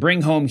and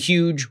bring home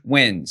huge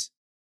wins.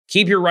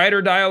 Keep your ride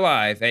or die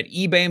alive at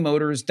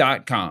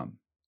ebaymotors.com.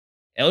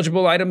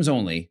 Eligible items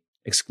only.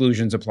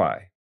 Exclusions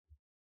apply.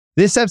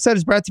 This episode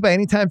is brought to you by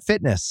Anytime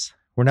Fitness.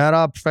 We're not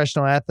all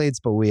professional athletes,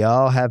 but we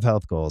all have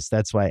health goals.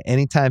 That's why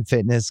Anytime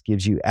Fitness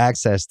gives you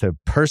access to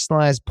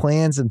personalized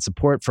plans and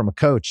support from a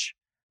coach.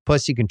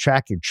 Plus, you can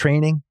track your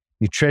training,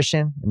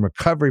 nutrition, and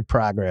recovery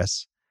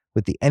progress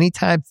with the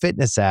Anytime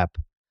Fitness app,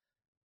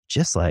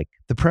 just like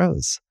the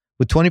pros.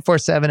 With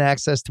 24/7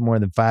 access to more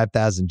than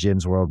 5,000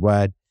 gyms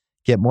worldwide,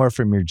 get more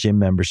from your gym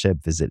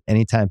membership. Visit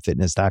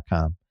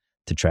anytimefitness.com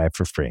to try it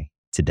for free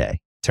today.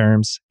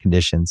 Terms,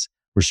 conditions,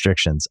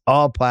 restrictions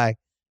all apply.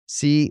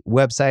 See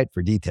website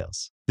for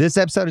details. This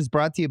episode is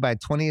brought to you by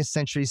 20th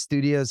Century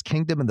Studios'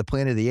 Kingdom of the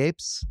Planet of the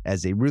Apes.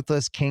 As a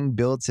ruthless king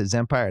builds his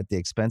empire at the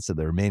expense of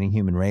the remaining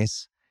human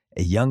race,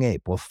 a young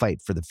ape will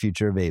fight for the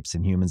future of apes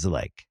and humans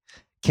alike.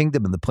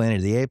 Kingdom of the Planet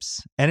of the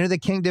Apes. Enter the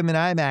kingdom in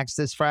IMAX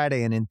this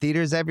Friday and in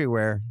theaters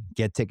everywhere.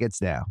 Get tickets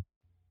now.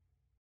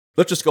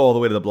 Let's just go all the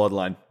way to the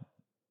bloodline.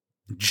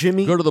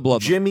 Jimmy. Go to the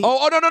Bloodline. Jimmy.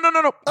 Oh,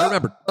 no. I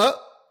remembered.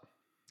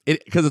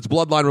 Because it's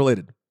Bloodline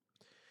related.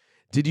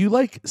 Did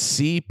you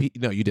see?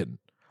 No, you didn't.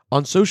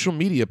 On social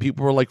media,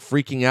 people were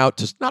freaking out.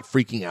 Just not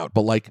freaking out,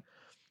 but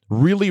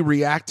really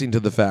reacting to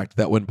the fact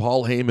that when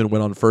Paul Heyman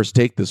went on First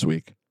Take this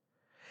week,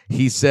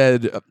 he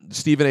said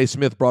Stephen A.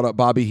 Smith brought up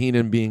Bobby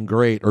Heenan being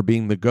great or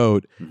being the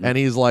GOAT, and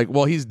he's like,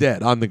 "Well, he's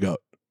dead. I'm the GOAT."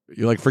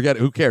 You're forget it.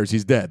 Who cares?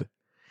 He's dead.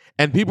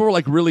 And people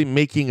were really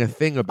making a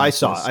thing about. I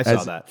saw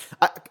that.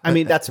 I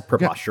mean, that's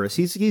preposterous.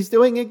 He's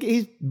doing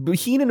it.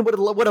 Heenan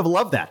would have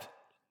loved that.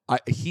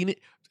 Heenan,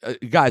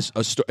 guys.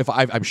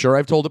 I'm sure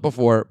I've told it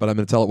before, but I'm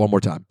going to tell it one more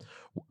time.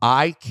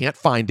 I can't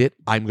find it.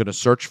 I'm going to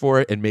search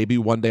for it, and maybe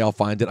one day I'll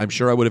find it. I'm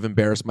sure I would have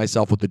embarrassed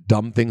myself with the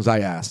dumb things I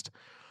asked.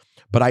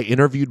 But I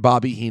interviewed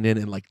Bobby Heenan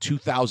in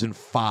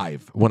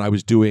 2005 when I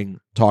was doing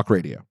talk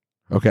radio.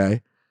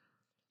 Okay.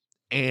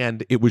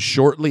 And it was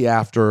shortly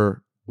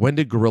after. When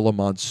did Gorilla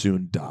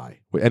Monsoon die?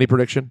 Any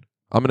prediction?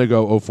 I'm going to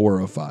go 04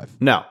 or 05.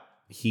 No.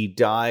 He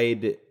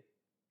died.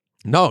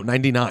 No,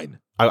 99.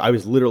 I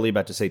was literally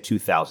about to say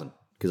 2000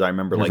 because I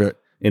remember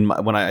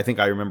I think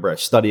I remember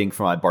studying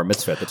for my bar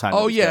mitzvah at the time.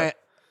 Oh, yeah.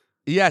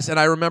 Yes. And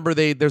I remember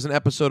there's an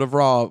episode of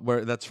Raw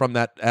that's from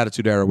that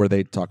Attitude Era where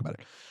they talk about it.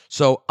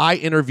 So I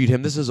interviewed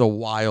him. This is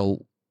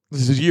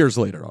years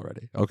later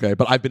already. Okay.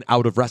 But I've been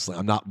out of wrestling.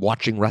 I'm not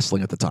watching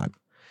wrestling at the time.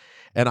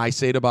 And I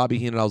say to Bobby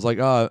Heenan, I was like,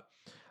 I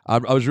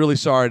was really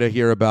sorry to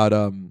hear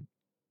about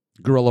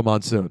Gorilla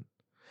Monsoon.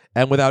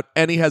 And without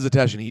any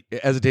hesitation,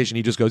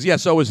 he just goes, yeah,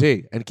 so is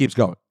he, and keeps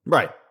going.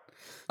 Right.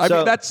 I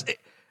mean, that's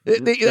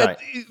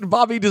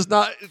Bobby does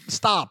not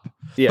stop.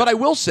 Yeah. But I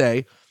will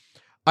say,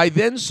 I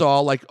then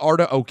saw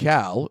Arda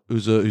Ocal,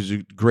 who's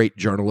a great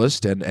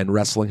journalist and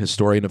wrestling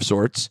historian of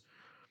sorts,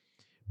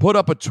 put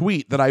up a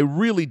tweet that I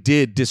really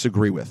did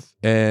disagree with.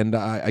 And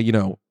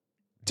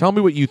tell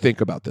me what you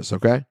think about this,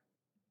 okay?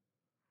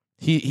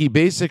 He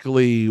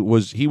basically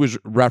was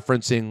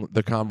referencing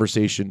the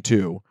conversation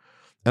too,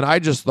 and I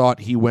just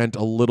thought he went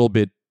a little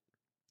bit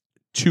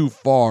too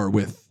far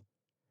with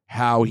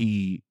how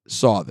he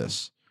saw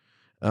this.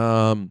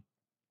 I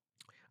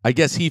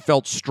guess he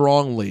felt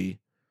strongly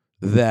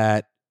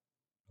that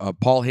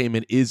Paul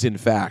Heyman is in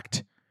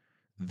fact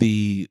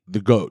the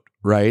GOAT,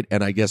 right?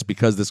 And I guess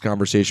because this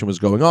conversation was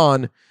going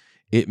on,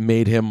 it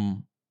made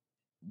him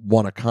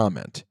want to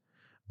comment.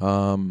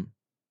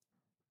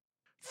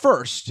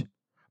 First,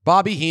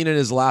 Bobby Heenan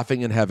is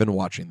laughing in heaven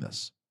watching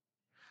this.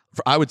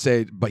 I would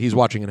say, but he's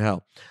watching in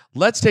hell.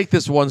 Let's take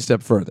this one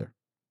step further.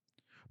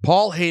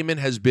 Paul Heyman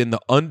has been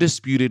the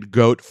undisputed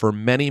GOAT for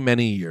many,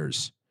 many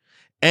years.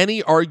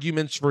 Any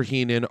arguments for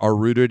Heenan are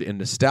rooted in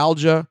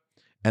nostalgia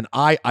and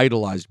I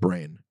idolized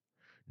brain.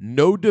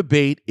 No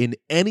debate in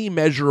any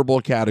measurable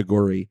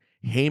category.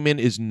 Heyman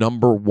is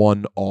number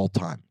one all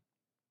time.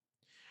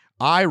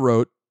 I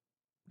wrote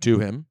to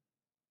him,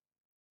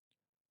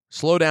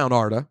 slow down,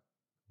 Arda.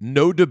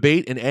 No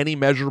debate in any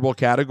measurable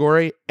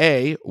category.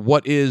 A,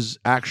 what is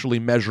actually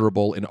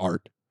measurable in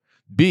art?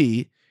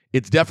 B,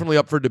 it's definitely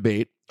up for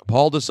debate.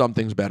 Paul does some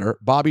things better.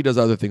 Bobby does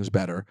other things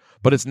better.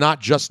 But it's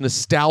not just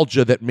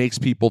nostalgia that makes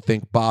people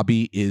think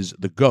Bobby is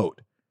the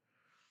GOAT.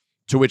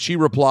 To which he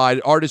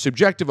replied, art is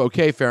subjective.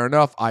 Okay, fair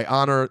enough. I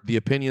honor the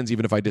opinions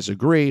even if I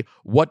disagree.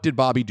 What did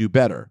Bobby do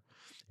better?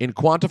 In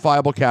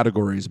quantifiable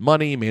categories,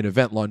 money, main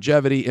event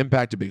longevity,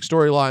 impact to big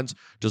storylines,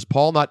 does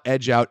Paul not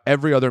edge out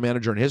every other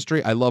manager in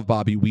history? I love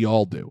Bobby. We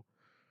all do.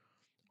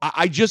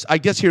 I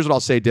guess here's what I'll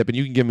say, Dip, and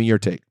you can give me your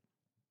take.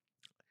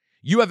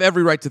 You have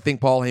every right to think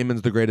Paul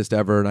Heyman's the greatest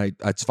ever, and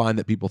it's fine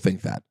that people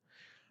think that.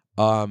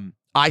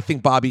 I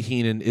think Bobby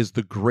Heenan is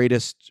the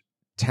greatest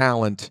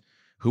talent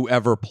who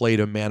ever played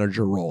a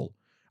manager role.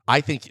 I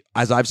think,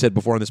 as I've said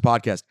before on this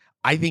podcast,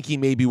 I think he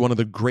may be one of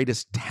the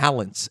greatest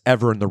talents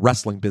ever in the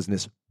wrestling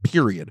business,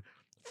 period.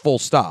 Full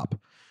stop.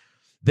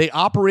 They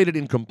operated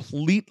in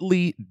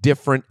completely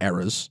different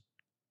eras.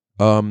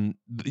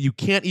 You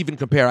can't even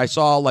compare. I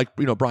saw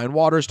Brian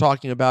Waters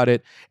talking about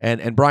it,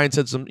 and Brian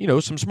said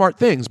some smart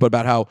things, but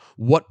about how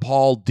what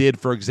Paul did,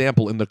 for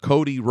example, in the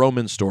Cody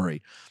Roman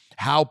story,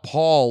 how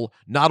Paul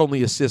not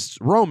only assists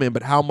Roman,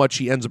 but how much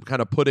he ends up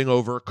kind of putting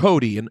over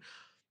Cody. And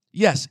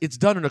yes, it's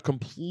done in a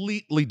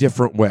completely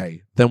different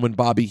way than when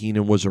Bobby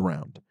Heenan was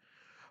around.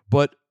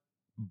 But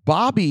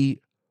Bobby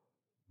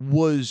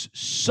was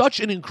such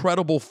an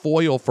incredible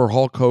foil for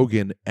Hulk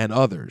Hogan and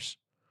others.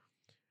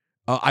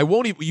 You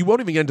won't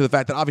even get into the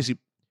fact that obviously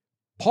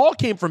Paul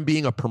came from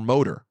being a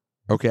promoter,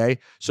 okay?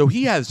 So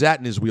he has that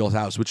in his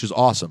wheelhouse, which is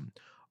awesome.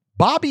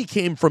 Bobby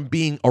came from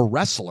being a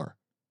wrestler.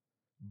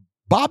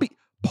 Paul's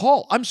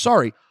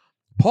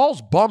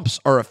bumps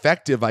are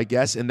effective, I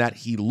guess, in that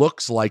he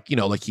looks like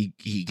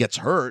he gets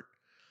hurt,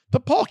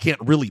 but Paul can't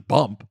really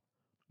bump.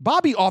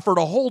 Bobby offered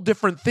a whole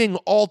different thing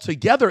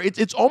altogether. It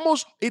is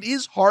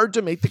hard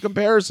to make the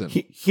comparison.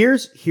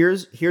 Here's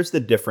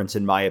the difference,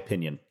 in my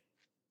opinion,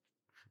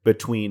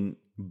 between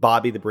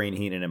Bobby the Brain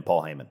Heenan and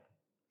Paul Heyman.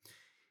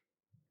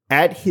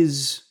 At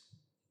his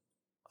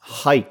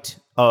height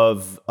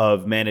of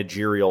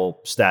managerial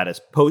status,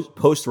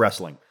 post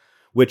wrestling,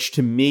 which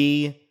to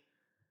me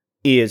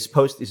is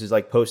post. This is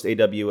like post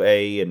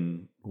AWA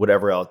and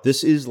whatever else.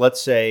 This is,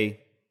 let's say,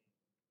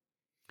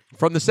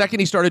 from the second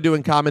he started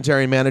doing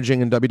commentary and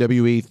managing in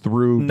WWE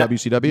through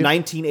WCW,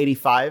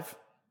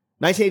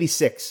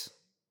 1986.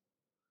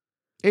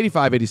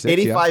 85, 86.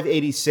 85,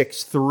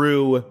 86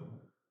 through,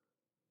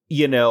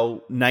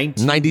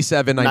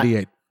 97,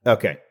 98.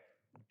 Okay.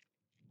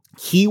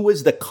 He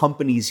was the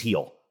company's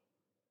heel.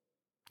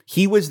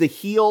 He was the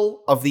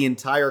heel of the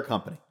entire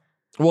company.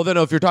 Well, then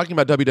if you're talking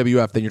about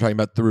WWF, then you're talking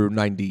about through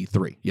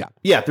 93. Yeah.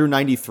 Yeah, through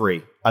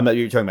 93.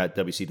 You're talking about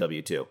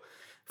WCW too.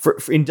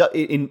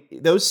 In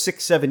those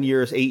 6, 7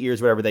 years, 8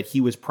 years, whatever, that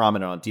he was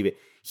prominent on TV,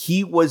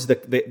 he was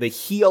the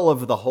heel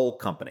of the whole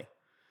company.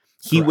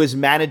 He was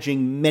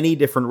managing many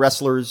different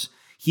wrestlers.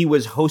 He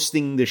was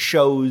hosting the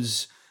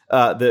shows,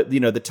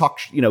 the talk.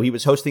 He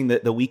was hosting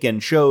the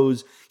weekend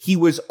shows. He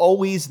was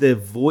always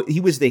he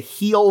was the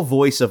heel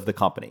voice of the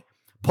company.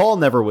 Paul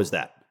never was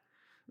that.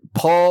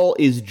 Paul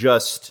is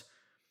just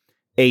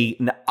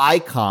an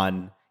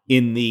icon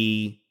in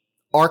the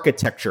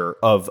architecture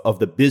of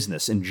the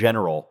business in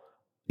general.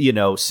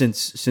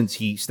 Since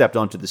he stepped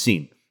onto the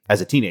scene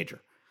as a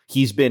teenager,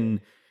 he's been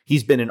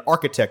an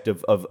architect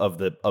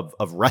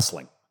of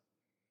wrestling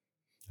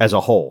as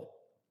a whole.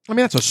 I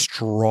mean, that's a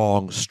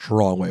strong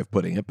way of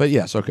putting it, but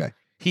yes, okay.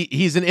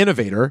 He's an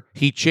innovator.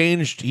 He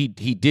changed. He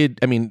did.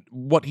 I mean,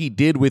 what he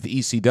did with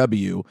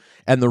ECW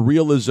and the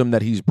realism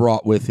that he's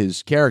brought with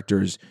his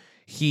characters.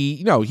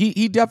 He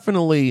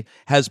definitely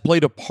has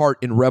played a part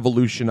in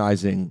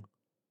revolutionizing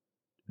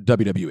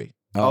WWE.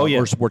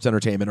 Or sports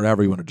entertainment, or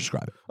however you want to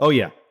describe it. Oh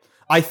yeah,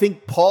 I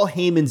think Paul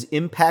Heyman's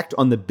impact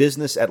on the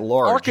business at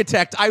large.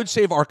 Architect. I would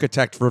save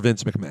architect for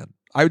Vince McMahon.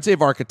 I would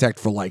save architect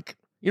for what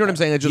I'm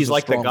saying. He's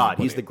like the god.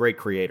 He's the great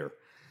creator.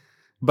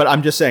 But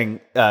I'm just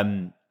saying,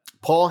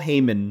 Paul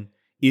Heyman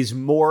is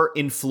more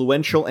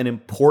influential and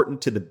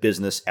important to the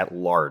business at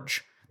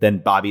large than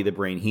Bobby the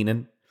Brain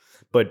Heenan.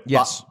 But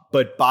yes,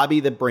 but Bobby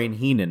the Brain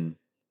Heenan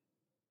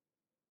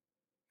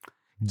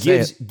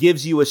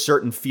gives you a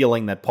certain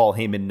feeling that Paul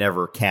Heyman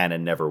never can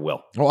and never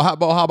will. Well, how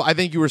about I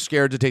think you were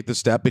scared to take the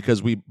step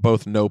because we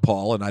both know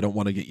Paul, and I don't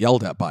want to get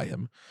yelled at by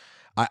him.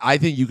 I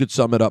think you could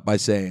sum it up by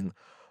saying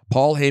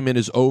Paul Heyman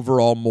is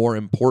overall more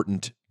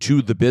important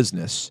to the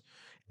business,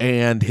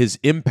 and his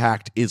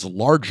impact is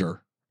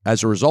larger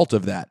as a result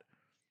of that.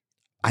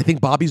 I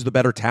think Bobby's the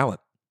better talent.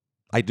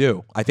 I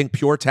do. I think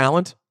pure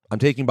talent, I'm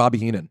taking Bobby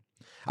Heenan.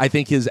 I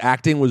think his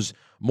acting was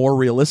more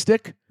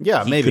realistic.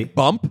 Yeah, maybe. He could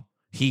bump.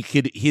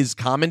 His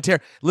commentary.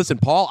 Listen,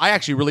 Paul, I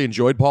actually really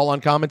enjoyed Paul on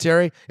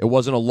commentary. It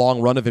wasn't a long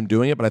run of him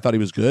doing it, but I thought he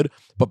was good.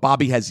 But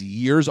Bobby has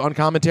years on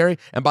commentary.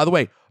 And by the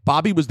way,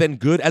 Bobby was then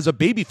good as a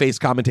babyface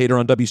commentator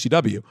on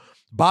WCW.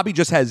 Bobby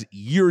just has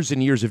years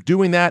and years of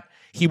doing that.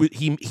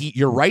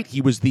 You're right.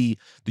 He was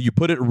you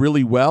put it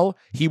really well.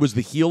 He was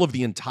the heel of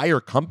the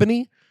entire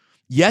company.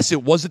 Yes,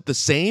 it wasn't the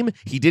same.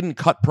 He didn't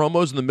cut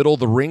promos in the middle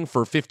of the ring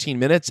for 15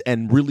 minutes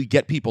and really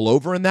get people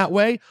over in that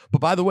way. But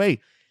by the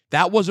way,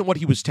 that wasn't what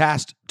he was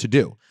tasked to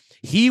do.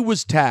 He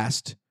was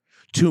tasked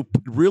to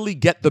really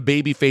get the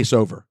babyface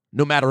over,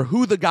 no matter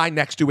who the guy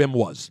next to him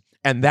was.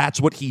 And that's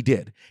what he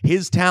did.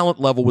 His talent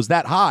level was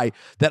that high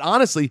that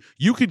honestly,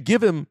 you could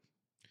give him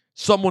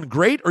someone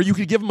great or you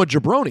could give him a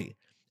jabroni.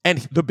 And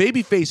the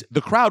babyface,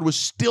 the crowd was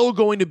still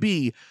going to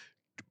be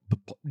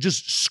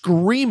just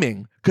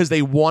screaming because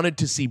they wanted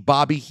to see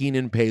Bobby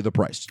Heenan pay the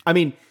price. I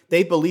mean,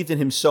 they believed in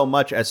him so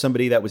much as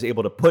somebody that was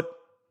able to put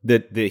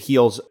the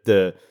heels,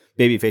 the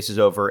baby faces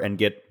over and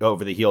get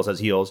over the heels as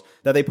heels,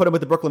 that they put him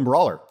with the Brooklyn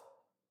Brawler.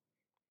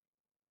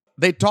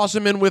 They toss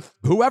him in with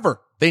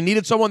whoever. They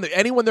needed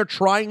anyone they're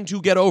trying to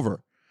get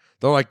over.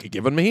 They're like,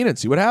 give him a Heenan,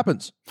 see what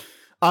happens.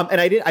 And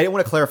I didn't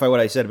want to clarify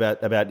what I said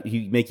about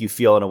he make you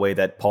feel in a way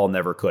that Paul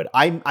never could.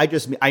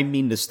 I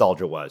mean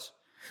nostalgia was.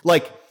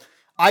 Like,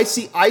 I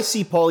see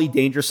Paulie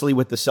dangerously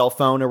with the cell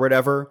phone or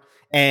whatever,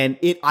 and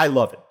I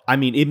love it. I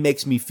mean, it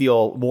makes me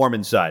feel warm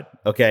inside.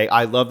 Okay.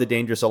 I love the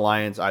Dangerous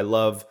Alliance. I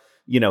love,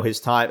 his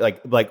time,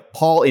 like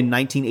Paul in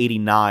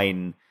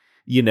 1989,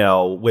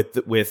 with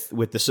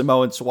the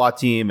Samoan SWAT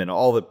team and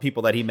all the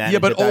people that he managed. Yeah,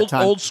 but at that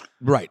time.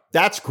 right.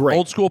 That's great.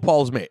 Old school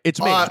Paul's made. It's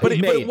made, but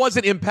it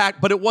wasn't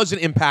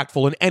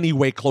impactful in any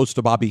way close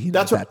to Bobby Heenan.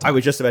 That's what I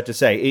was just about to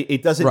say.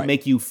 It doesn't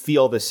make you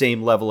feel the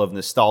same level of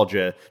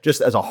nostalgia, just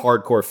as a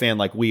hardcore fan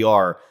like we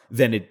are,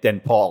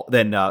 than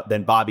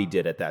Bobby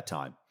did at that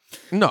time.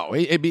 No,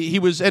 he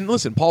was, and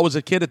listen, Paul was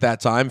a kid at that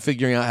time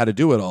figuring out how to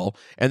do it all.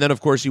 And then, of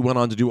course, he went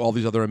on to do all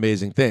these other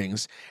amazing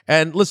things.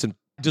 And listen,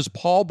 does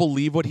Paul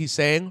believe what he's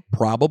saying?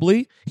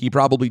 Probably. He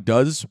probably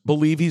does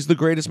believe he's the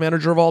greatest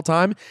manager of all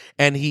time.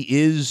 And he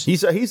is.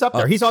 He's up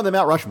there. He's on the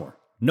Mount Rushmore.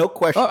 No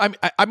question.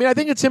 I mean, I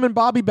think it's him and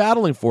Bobby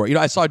battling for it.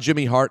 I saw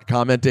Jimmy Hart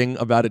commenting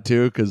about it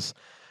too, because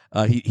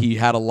he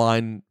had a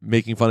line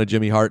making fun of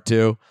Jimmy Hart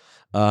too.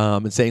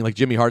 And saying like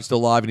Jimmy Hart's still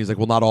alive. And he's like,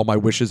 well, not all my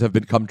wishes have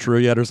come true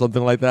yet or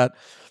something like that.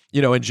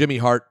 And Jimmy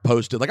Hart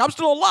posted like, I'm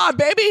still alive,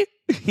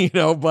 baby.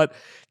 But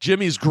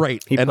Jimmy's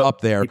great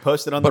up there. He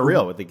posted on the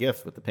reel with the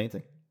GIF with the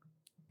painting.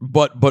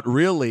 But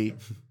really,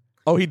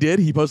 oh, he did?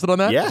 He posted on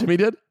that? Yeah. Jimmy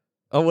did?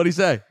 Oh, what'd he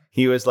say?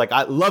 He was like,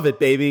 I love it,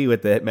 baby,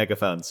 with the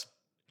megaphones.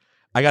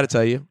 I got to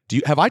tell you,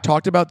 have I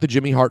talked about the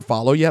Jimmy Hart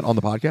follow yet on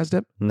the podcast,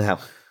 Dip? No.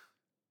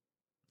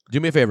 Do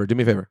me a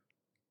favor.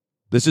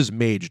 This is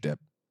Mage, Dip.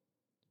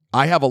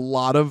 I have a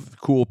lot of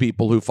cool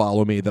people who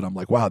follow me that I'm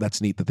like, wow,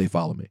 that's neat that they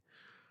follow me.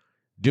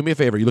 Do me a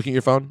favor. You looking at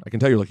your phone? I can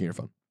tell you're looking at your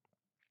phone.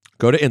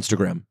 Go to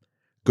Instagram.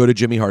 Go to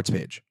Jimmy Hart's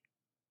page.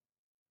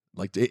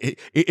 Like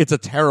it's a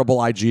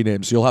terrible IG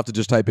name, so you'll have to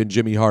just type in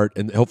Jimmy Hart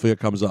and hopefully it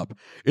comes up.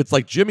 It's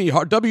like Jimmy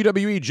Hart,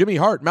 WWE, Jimmy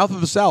Hart, Mouth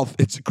of the South.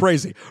 It's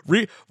crazy.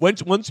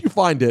 Once you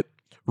find it,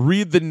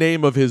 read the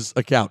name of his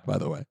account, by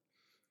the way.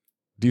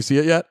 Do you see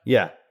it yet?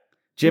 Yeah.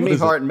 Jimmy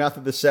Hart, Mouth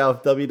of the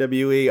South,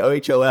 WWE,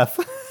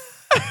 OHOF.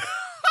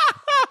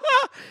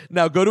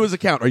 Now go to his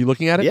account. Are you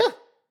looking at it? Yeah.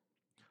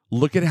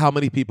 Look at how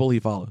many people he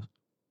follows.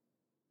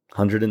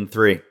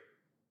 103.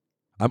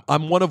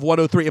 I'm one of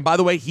 103. And by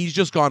the way, he's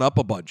just gone up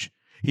a bunch.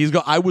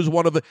 I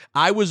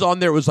was on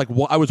there. It was like,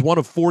 I was one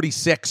of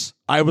 46.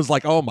 I was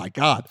like, oh my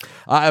God.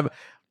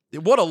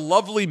 What a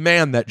lovely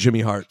man, that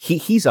Jimmy Hart.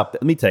 He's up there.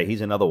 Let me tell you,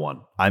 he's another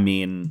one. I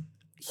mean,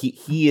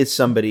 he is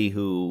somebody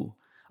who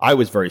I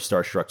was very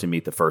starstruck to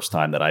meet the first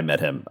time that I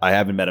met him. I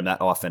haven't met him that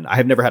often. I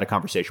have never had a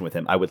conversation with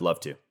him. I would love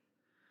to.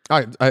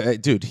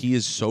 Dude, he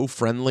is so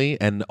friendly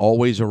and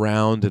always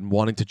around and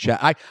wanting to chat.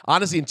 I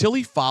honestly, until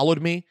he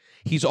followed me,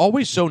 he's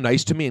always so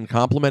nice to me and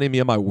complimenting me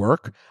on my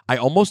work. I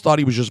almost thought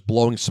he was just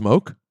blowing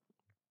smoke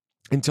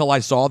until I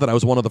saw that I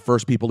was one of the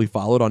first people he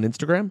followed on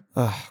Instagram.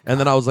 And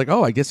then I was like,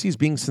 oh, I guess he's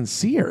being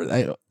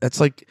sincere. That's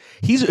like,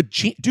 he's a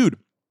dude.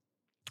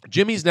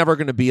 Jimmy's never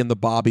going to be in the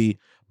Bobby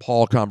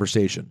Paul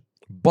conversation,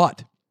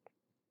 but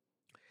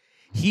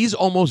he's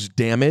almost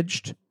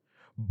damaged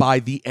by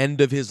the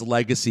end of his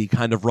legacy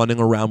kind of running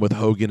around with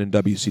Hogan and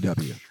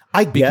WCW.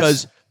 I guess.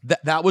 Because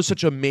that was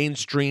such a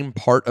mainstream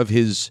part of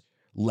his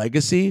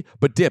legacy.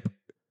 But Dip,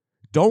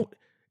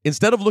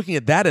 instead of looking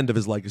at that end of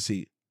his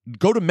legacy,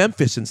 go to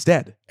Memphis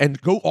instead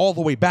and go all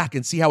the way back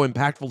and see how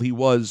impactful he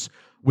was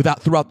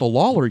throughout the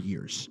Lawler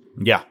years.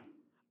 Yeah.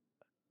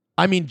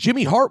 I mean,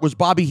 Jimmy Hart was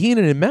Bobby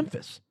Heenan in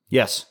Memphis.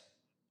 Yes.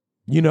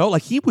 You know,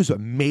 like he was a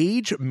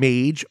mage.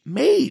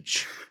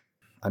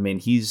 I mean,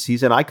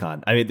 he's an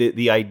icon. I mean,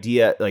 the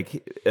idea,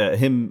 like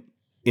him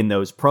in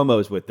those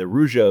promos with the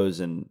Rougeaus,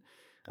 and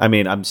I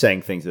mean, I'm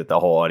saying things that the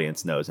whole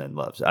audience knows and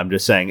loves. I'm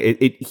just saying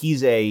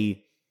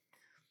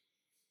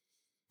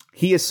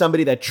he is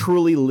somebody that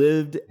truly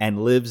lived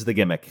and lives the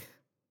gimmick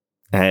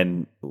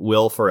and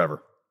will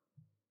forever.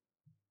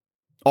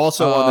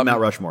 Also on the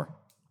Mount Rushmore.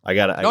 He's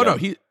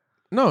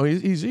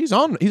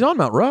on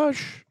Mount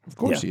Rush. Of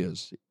course he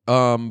is.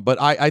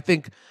 But I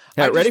think.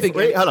 Hold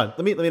on.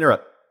 Let me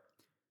interrupt.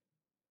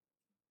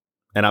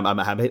 And I'm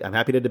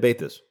happy to debate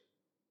this.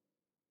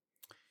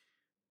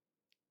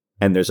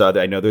 And there's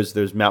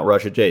Mount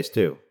Rush at Jace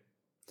too.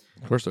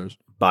 Of course there's.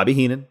 Bobby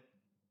Heenan,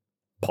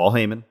 Paul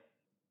Heyman,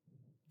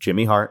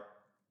 Jimmy Hart,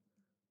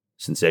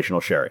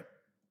 Sensational Sherry.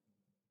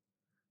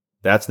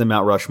 That's the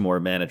Mount Rushmore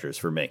managers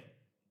for me.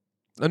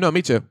 No,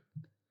 me too.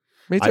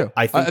 Me too.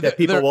 I think that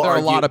people will argue. There are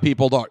a lot of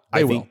people that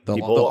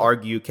people will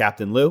argue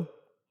Captain Lou.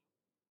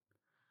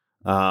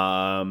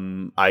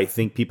 I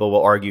think people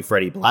will argue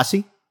Freddie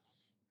Blassie.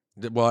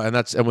 Well, and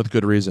with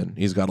good reason.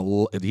 He's got a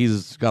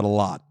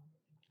lot.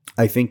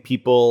 I think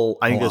people.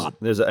 I think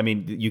there's. I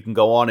mean, you can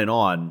go on and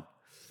on,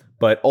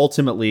 but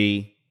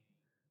ultimately,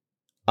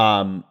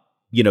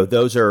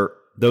 those are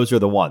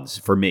the ones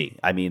for me.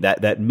 I mean,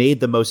 that made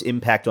the most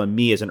impact on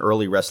me as an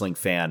early wrestling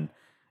fan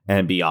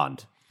and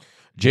beyond.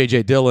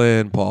 J.J.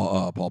 Dillon,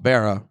 Paul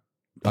Bearer,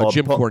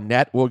 Jim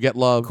Cornette will get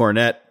love.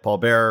 Cornette, Paul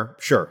Bearer,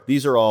 sure.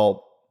 These are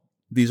all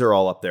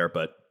up there,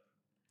 but.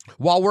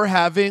 While we're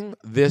having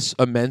this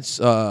immense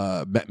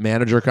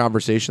manager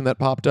conversation that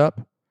popped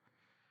up,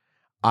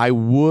 I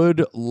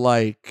would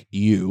like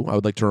to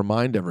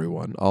remind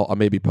everyone, I'll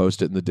maybe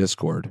post it in the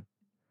Discord.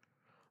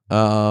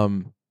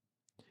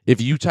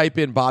 If you type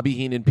in Bobby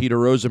Heenan, Peter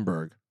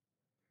Rosenberg,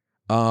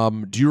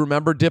 do you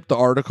remember, Dip, the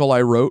article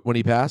I wrote when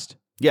he passed?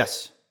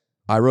 Yes.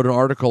 I wrote an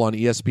article on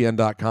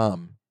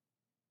ESPN.com.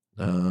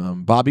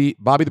 Bobby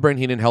the Brain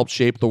Heenan helped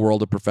shape the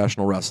world of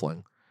professional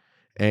wrestling.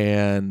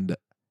 And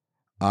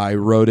I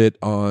wrote it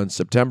on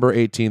September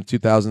 18th,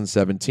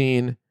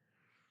 2017,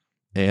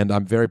 and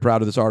I'm very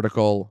proud of this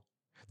article.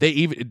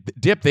 They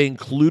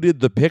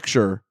included the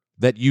picture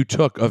that you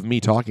took of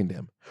me talking to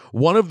him.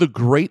 One of the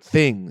great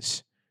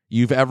things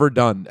you've ever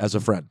done as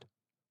a friend.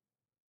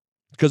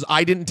 Because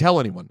I didn't tell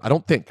anyone. I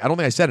don't think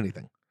I said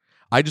anything.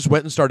 I just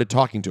went and started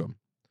talking to him.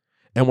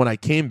 And when I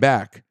came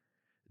back,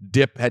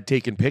 Dip had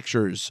taken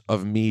pictures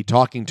of me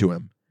talking to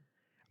him.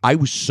 I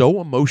was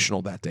so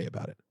emotional that day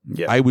about it.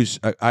 Yeah. I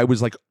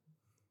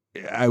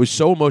was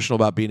so emotional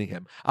about beating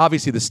him.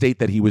 Obviously, the state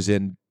that he was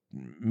in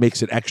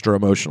makes it extra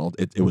emotional.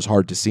 It was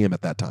hard to see him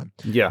at that time.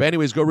 Yeah. But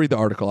anyways, go read the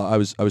article. I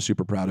was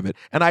super proud of it.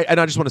 And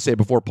I just want to say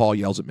before Paul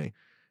yells at me,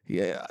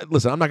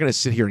 listen, I'm not going to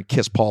sit here and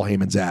kiss Paul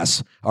Heyman's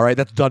ass. All right,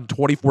 that's done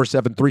 24/7,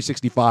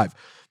 365.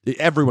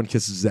 Everyone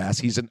kisses his ass.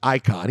 He's an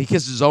icon. He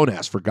kisses his own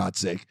ass, for God's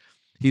sake.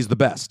 He's the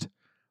best.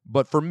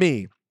 But for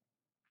me,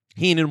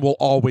 Heenan will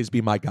always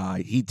be my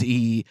guy.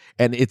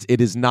 And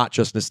it is not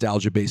just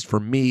nostalgia based for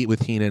me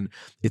with Heenan.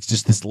 It's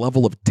just this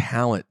level of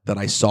talent that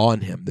I saw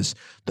in him.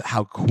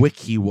 How quick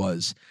he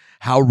was,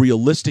 how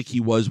realistic he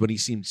was when he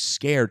seemed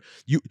scared.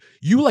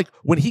 You like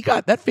when he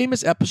got that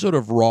famous episode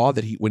of Raw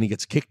when he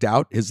gets kicked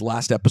out, his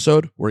last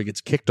episode where he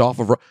gets kicked off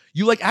of Raw.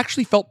 You like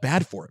actually felt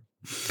bad for him.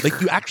 Like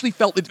you actually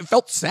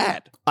felt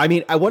sad. I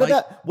mean,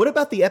 what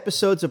about the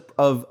episodes of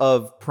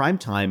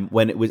Primetime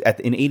when it was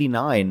in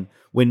 '89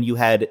 when you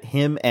had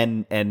him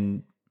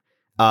and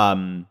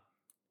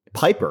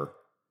Piper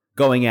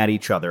going at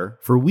each other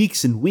for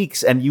weeks and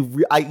weeks, and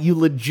you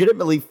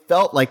legitimately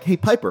felt like, hey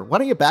Piper, why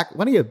don't you back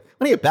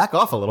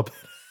off a little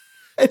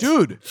bit,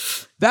 dude?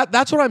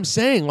 That's what I'm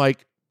saying.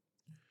 Like,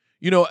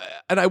 and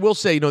I will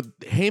say,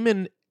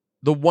 Heyman.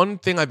 The one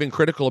thing I've been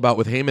critical about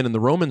with Heyman and the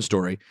Roman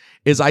story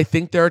is I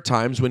think there are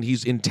times when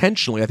he's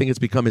intentionally, I think it's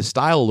become his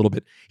style a little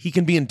bit, he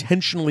can be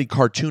intentionally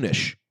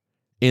cartoonish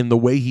in the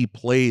way he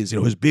plays,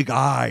 his big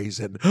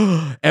eyes and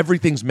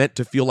everything's meant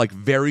to feel like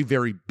very,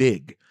 very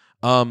big.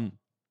 I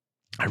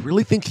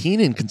really think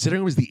Heenan,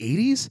 considering it was the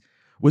 80s,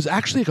 was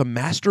actually like a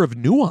master of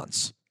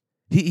nuance.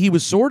 He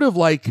was sort of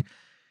like,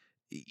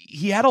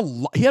 he had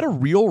a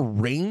real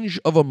range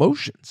of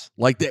emotions.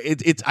 Like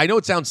I know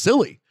it sounds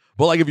silly,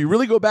 but like if you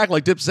really go back,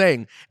 like Dip's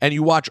saying, and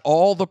you watch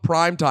all the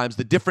prime times,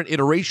 the different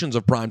iterations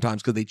of prime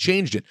times, because they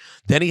changed it.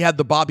 Then he had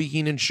the Bobby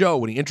Heenan show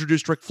when he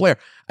introduced Ric Flair.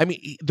 I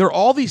mean, there are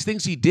all these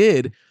things he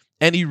did,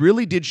 and he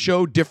really did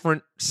show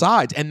different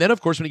sides. And then,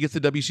 of course, when he gets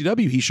to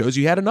WCW, he shows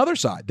you had another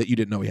side that you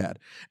didn't know he had.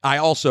 He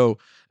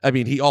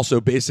also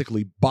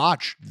basically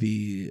botched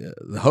the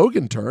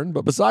Hogan turn,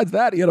 but besides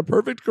that, he had a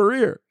perfect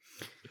career.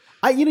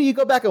 You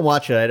go back and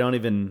watch it. I don't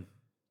even.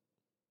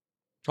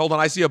 Hold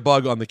on, I see a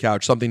bug on the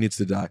couch. Something needs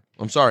to die.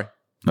 I'm sorry.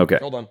 Okay.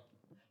 Hold on.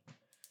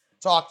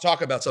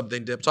 Talk about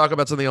something, Dip. Talk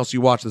about something else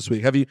you watched this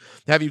week. Have you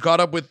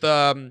caught up with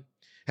Adam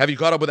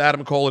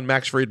Cole and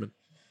Max Friedman?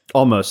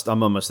 Almost.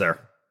 I'm almost there.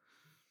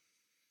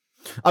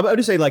 I'm going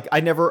to say, like, I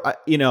didn't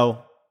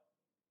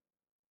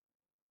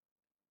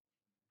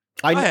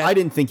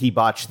think he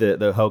botched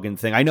the Hogan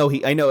thing. I know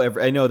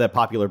that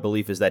popular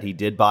belief is that he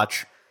did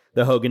botch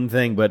the Hogan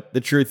thing, but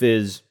the truth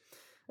is,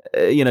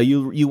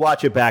 you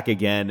watch it back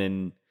again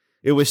and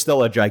it was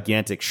still a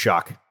gigantic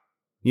shock,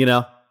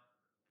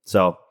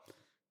 So,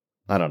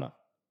 I don't know.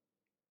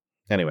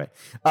 Anyway,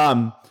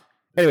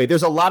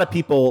 there's a lot of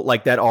people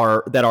like that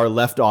are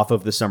left off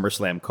of the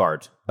SummerSlam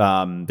card.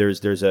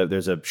 There's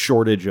a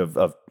shortage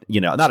of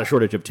not a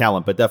shortage of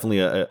talent, but definitely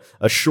a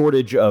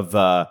shortage of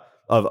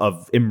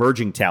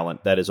emerging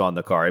talent that is on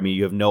the card. I mean,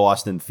 you have no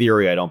Austin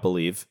Theory, I don't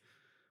believe.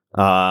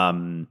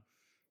 I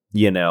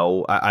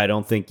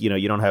don't think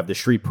you don't have the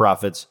Street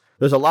Profits.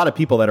 There's a lot of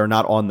people that are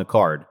not on the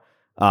card.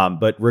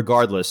 But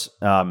regardless,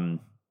 pigs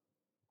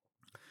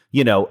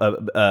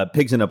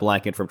in a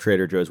blanket from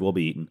Trader Joe's will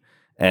be eaten,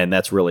 and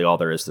that's really all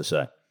there is to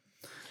say.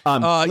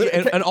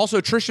 And also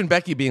Trish and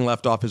Becky being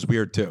left off is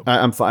weird too.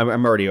 I'm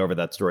already over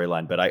that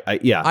storyline, but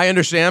I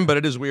understand, but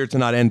it is weird to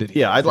not end it.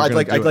 Yeah, I'd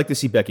like to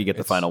see Becky get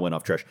the final win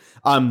off Trish.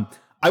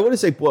 I want to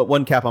say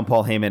one cap on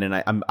Paul Heyman,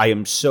 and I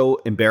am so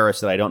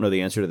embarrassed that I don't know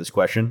the answer to this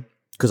question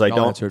because I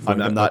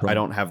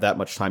don't have that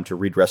much time to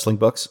read wrestling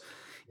books.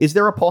 Is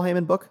there a Paul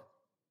Heyman book?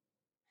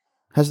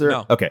 Has there?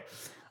 No. Okay.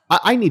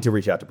 I need to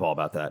reach out to Paul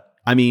about that.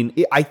 I mean,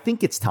 I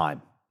think it's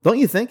time. Don't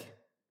you think?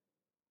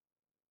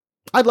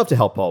 I'd love to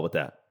help Paul with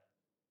that.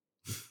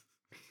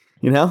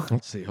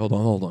 Let's see. Hold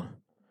on.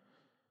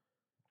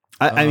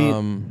 I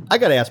mean, I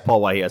got to ask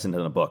Paul why he hasn't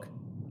done a book.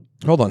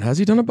 Hold on. Has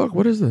he done a book?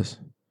 What is this?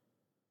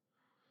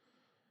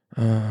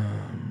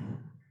 I'll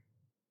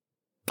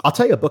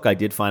tell you a book I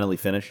did finally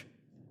finish.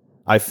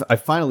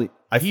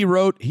 He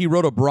wrote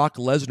a Brock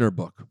Lesnar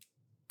book.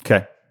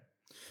 Okay.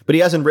 But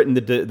he hasn't written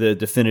the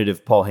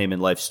definitive Paul Heyman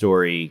life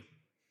story,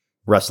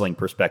 wrestling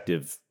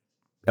perspective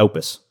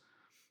opus,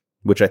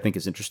 which I think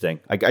is interesting.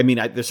 I mean,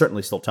 there's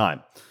certainly still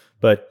time,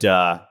 but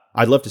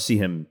I'd love to see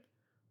him.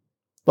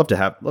 Love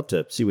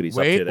to see what he's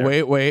up to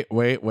there.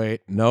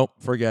 Wait. Nope.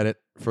 Forget it.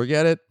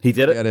 He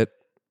did it? Forget it.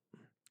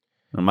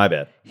 Oh, my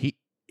bad.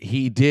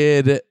 He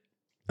did.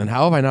 And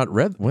how have I not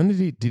read? When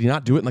did he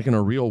not do it in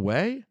a real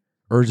way?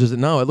 Or does it?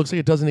 No, it looks like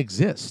it doesn't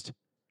exist.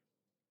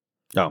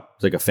 Oh,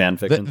 it's like a fan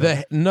fiction.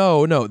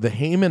 No. The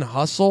Heyman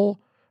Hustle,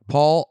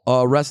 Paul,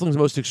 wrestling's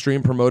most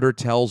extreme promoter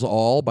tells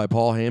all by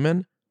Paul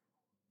Heyman.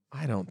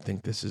 I don't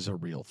think this is a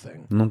real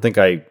thing. I don't think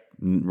I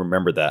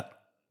remember that.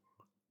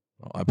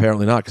 Well,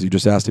 apparently not, because you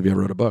just asked if you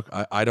ever wrote a book.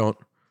 I don't.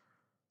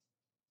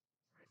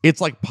 It's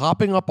like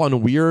popping up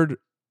on weird.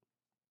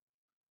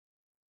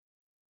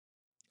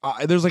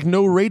 There's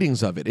no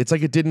ratings of it. It's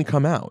like it didn't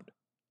come out.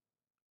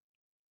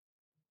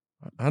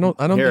 I don't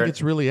think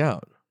it's really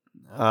out.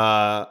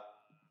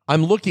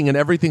 I'm looking and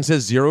everything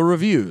says 0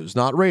 reviews,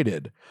 not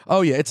rated.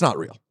 Oh yeah, it's not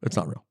real.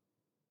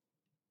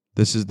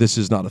 This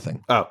is not a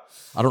thing. Oh,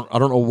 I don't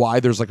know why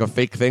there's a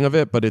fake thing of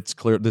it, but it's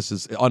clear this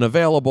is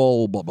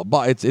unavailable. Blah blah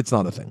blah. It's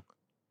not a thing.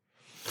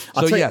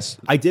 So yes,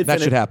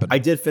 that should happen. I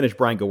did finish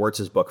Brian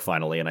Gewirtz's book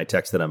finally, and I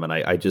texted him and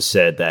I just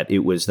said that it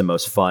was the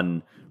most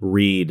fun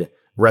read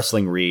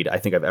wrestling read I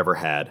think I've ever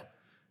had.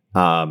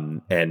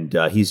 And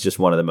he's just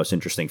one of the most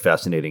interesting,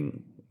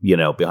 fascinating,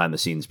 behind the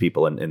scenes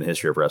people in the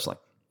history of wrestling.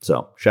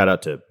 So shout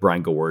out to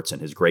Brian Gewirtz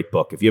and his great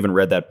book. If you haven't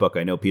read that book,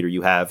 I know, Peter,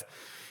 you have.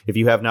 If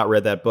you have not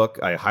read that book,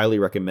 I highly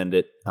recommend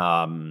it.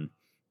 I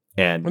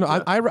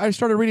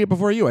started reading it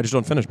before you. I just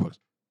don't finish books.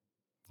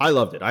 I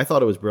loved it. I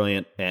thought it was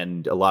brilliant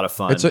and a lot of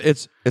fun.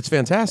 It's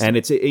fantastic. And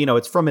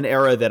it's from an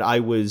era that I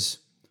was,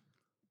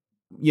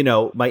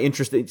 my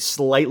interest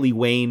slightly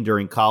waned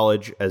during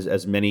college,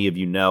 as many of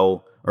you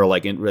know, or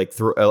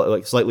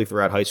slightly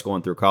throughout high school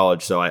and through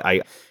college. So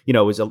it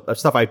was a lot of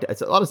stuff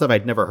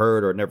I'd never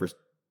heard or never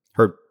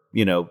heard,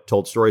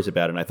 told stories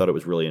about, and I thought it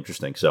was really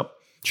interesting. So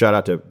shout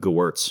out to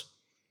Gewirtz.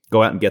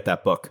 Go out and get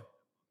that book.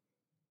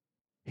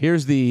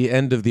 Here's the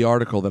end of the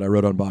article that I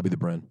wrote on Bobby the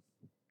Brain.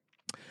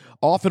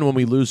 Often when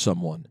we lose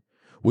someone,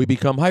 we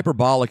become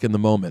hyperbolic in the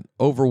moment,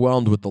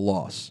 overwhelmed with the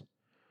loss.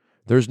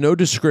 There's no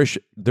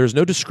description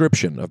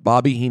of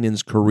Bobby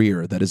Heenan's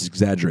career that is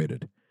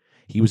exaggerated.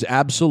 He was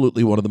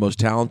absolutely one of the most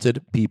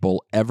talented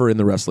people ever in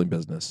the wrestling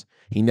business.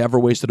 He never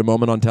wasted a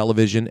moment on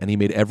television, and he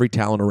made every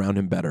talent around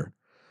him better.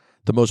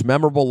 The most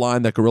memorable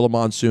line that Gorilla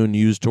Monsoon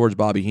used towards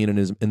Bobby Heenan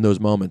in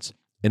his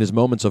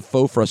moments of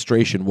faux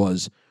frustration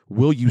was,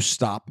 "Will you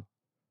stop?"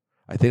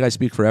 I think I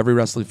speak for every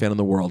wrestling fan in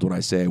the world when I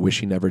say I wish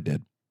he never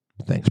did.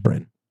 Thanks,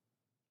 Brain.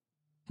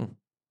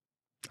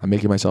 I'm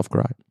making myself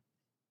cry.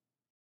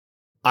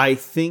 I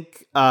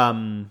think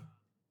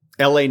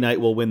LA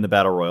Knight will win the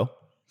Battle Royal.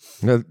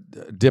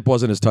 Dip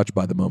wasn't as touched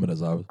by the moment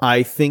as I was.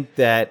 I think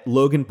that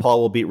Logan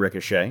Paul will beat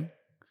Ricochet.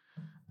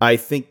 I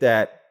think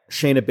that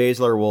Shayna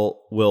Baszler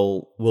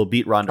will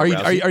beat Ronda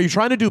Rousey. Are you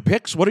trying to do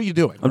picks? What are you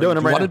doing? I'm doing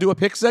them right now. Want to do a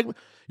pick segment?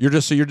 I'm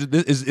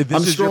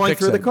scrolling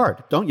through the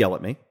card. Don't yell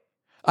at me.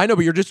 I know,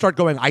 but you just start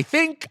going, I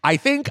think.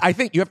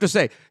 You have to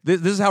say,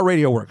 this is how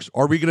radio works.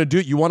 Are we going to do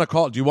it? Do you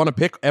want to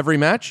pick every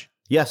match?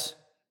 Yes.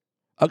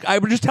 I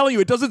was just telling you,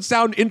 it doesn't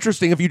sound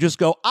interesting if you just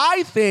go,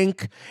 I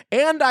think,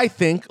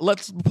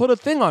 let's put a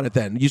thing on it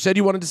then. You said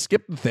you wanted to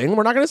skip the thing.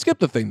 We're not going to skip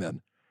the thing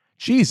then.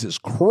 Jesus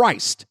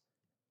Christ.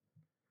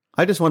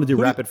 I just want to do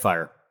rapid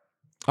fire.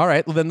 All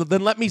right, well,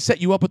 then let me set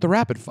you up with the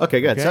rapid fire.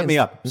 Okay, good. Set me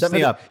up.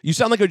 You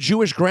sound like a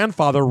Jewish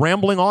grandfather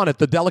rambling on at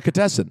the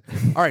delicatessen.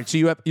 All right, so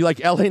you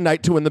like LA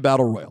Knight to win the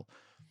Battle Royal.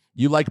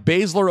 You like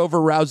Baszler over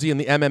Rousey in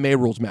the MMA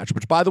rules match,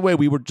 which, by the way,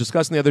 we were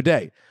discussing the other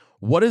day.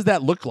 What does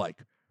that look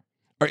like?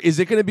 Or is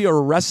it going to be a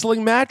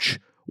wrestling match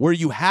where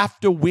you have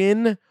to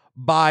win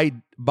by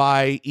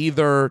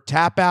either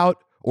tap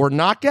out or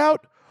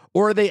knockout,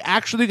 or are they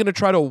actually going to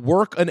try to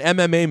work an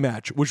MMA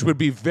match, which would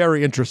be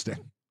very interesting?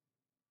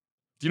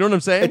 Do you know what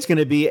I'm saying? It's going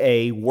to be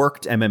a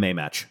worked MMA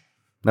match.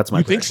 That's my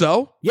You think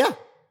so? Yeah.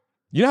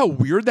 You know how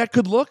weird that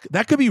could look?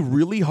 That could be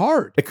really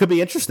hard. It could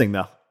be interesting,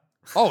 though.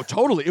 Oh,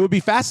 totally. It would be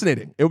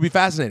fascinating.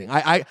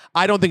 I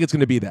don't think it's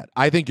going to be that.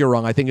 I think you're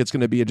wrong. I think it's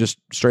going to be a just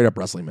straight up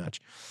wrestling match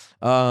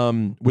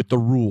with the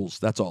rules.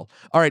 That's all.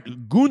 All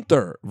right.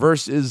 Gunther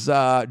versus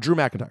Drew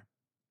McIntyre.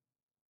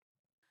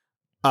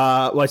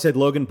 Well, I said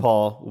Logan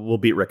Paul will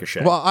beat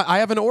Ricochet. Well, I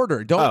have an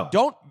order.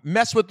 Don't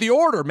mess with the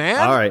order,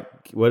 man. All right.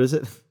 What is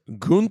it?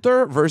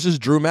 Gunther versus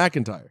Drew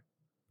McIntyre.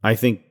 I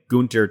think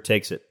Gunther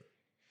takes it.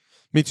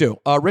 Me too.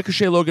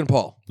 Ricochet, Logan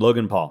Paul.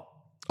 Logan Paul.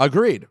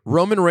 Agreed.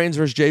 Roman Reigns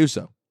versus Jey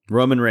Uso.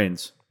 Roman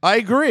Reigns. I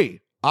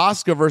agree.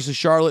 Asuka versus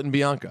Charlotte and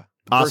Bianca.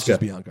 Versus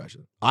Bianca,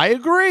 I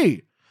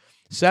agree.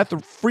 Seth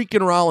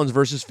freaking Rollins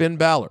versus Finn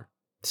Balor.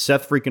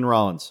 Seth freaking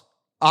Rollins.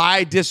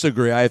 I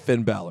disagree. I have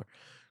Finn Balor.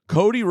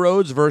 Cody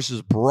Rhodes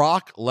versus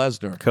Brock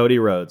Lesnar. Cody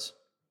Rhodes.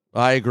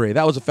 I agree.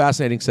 That was a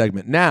fascinating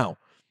segment. Now,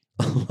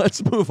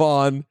 let's move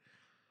on.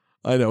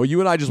 I know. You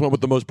and I just went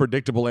with the most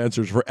predictable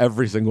answers for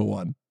every single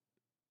one.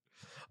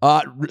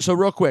 So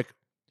real quick,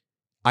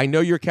 I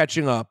know you're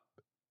catching up.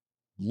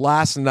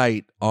 Last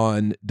night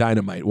on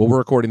Dynamite, well, we're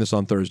recording this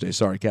on Thursday.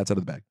 Sorry, cat's out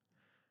of the bag.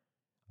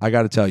 I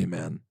got to tell you,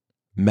 man,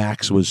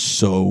 Max was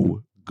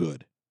so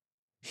good.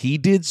 He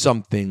did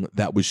something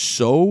that was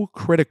so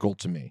critical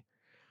to me.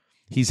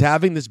 He's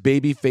having this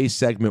babyface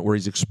segment where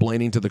he's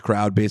explaining to the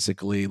crowd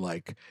basically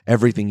like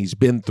everything he's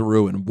been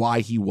through and why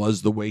he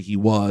was the way he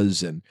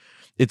was. And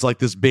it's like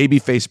this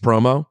babyface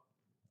promo,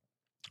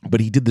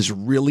 but he did this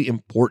really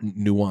important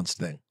nuanced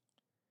thing.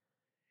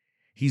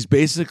 He's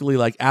basically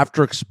like,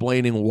 after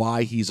explaining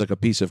why he's like a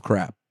piece of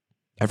crap,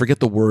 I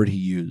forget the word he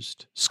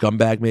used,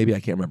 scumbag maybe,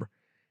 I can't remember.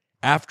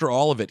 After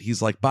all of it,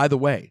 he's like, by the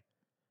way,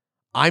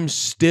 I'm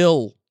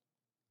still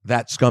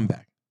that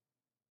scumbag.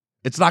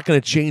 It's not going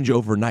to change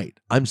overnight.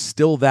 I'm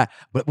still that.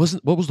 But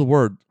what was the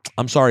word?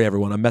 I'm sorry,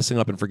 everyone. I'm messing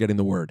up and forgetting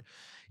the word.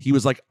 He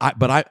was like,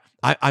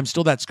 I'm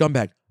still that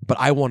scumbag, but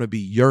I want to be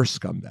your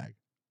scumbag.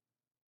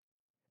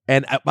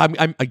 And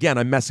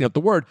I'm messing up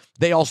the word.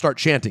 They all start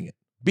chanting it.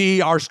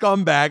 Be our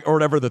scumbag or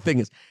whatever the thing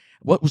is.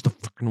 What was the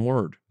fucking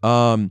word?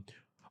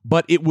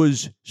 But it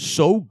was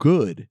so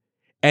good.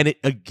 And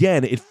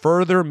it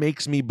further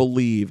makes me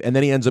believe. And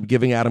then he ends up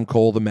giving Adam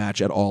Cole the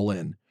match at All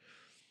In.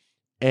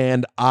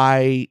 And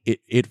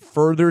it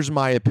furthers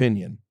my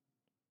opinion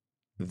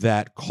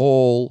that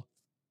Cole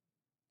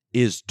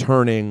is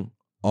turning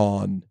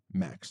on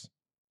Max.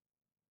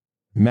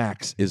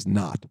 Max is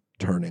not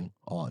turning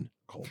on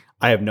Cole.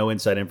 I have no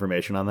inside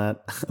information on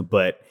that,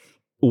 but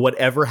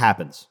whatever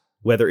happens,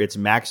 whether it's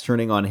Max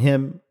turning on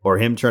him or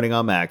him turning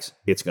on Max,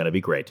 it's going to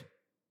be great.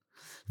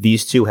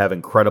 These two have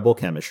incredible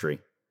chemistry.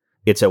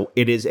 It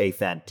is a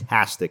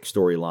fantastic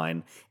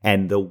storyline,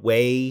 and the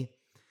way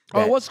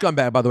it was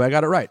scumbag, by the way. I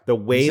got it right. The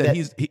way that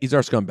he's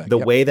our scumbag. The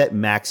way that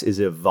Max is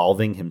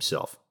evolving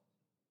himself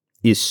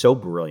is so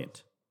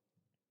brilliant.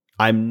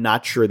 I'm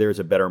not sure there's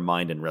a better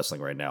mind in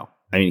wrestling right now.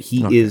 I mean,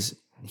 he's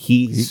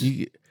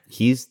the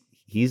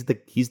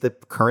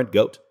current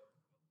GOAT.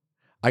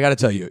 I got to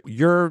tell you,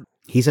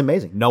 he's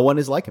amazing. No one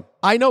is like him.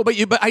 I know, but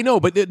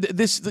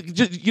this,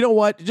 you know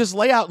what? Just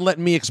lay out and let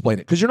me explain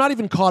it, because you're not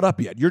even caught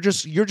up yet. You're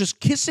just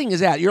kissing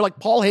his ass. You're like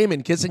Paul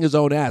Heyman kissing his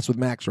own ass with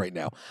Max right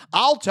now.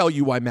 I'll tell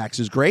you why Max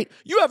is great.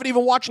 You haven't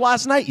even watched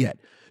last night yet.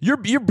 You're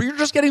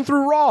just getting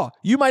through Raw.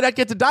 You might not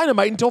get to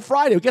Dynamite until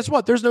Friday. Guess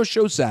what? There's no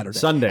show Saturday.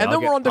 Sunday. And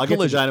then we're on to Collision.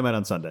 I'll get to Dynamite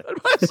on Sunday.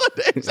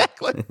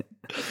 Exactly.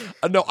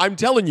 No, I'm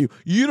telling you,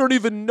 you don't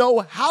even know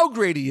how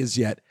great he is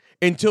yet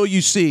until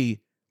you see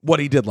what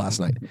he did last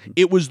night.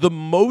 It was the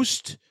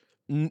most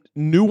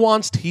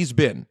nuanced he's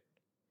been.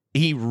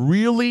 He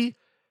really,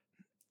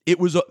 it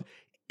was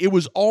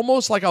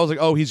almost like I was like,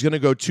 oh, he's going to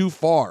go too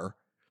far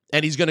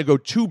and he's going to go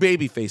too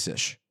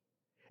babyface-ish.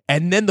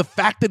 And then the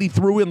fact that he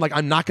threw in, like,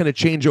 I'm not going to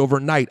change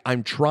overnight.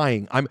 I'm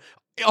trying. I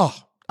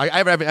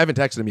haven't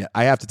texted him yet.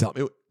 I have to tell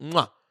him.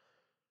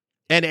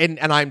 And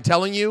I'm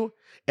telling you,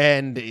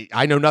 and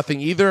I know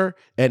nothing either.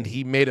 And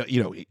he made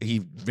he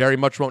very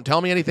much won't tell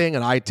me anything.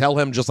 And I tell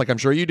him, just like I'm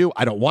sure you do,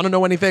 I don't want to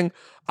know anything.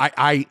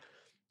 I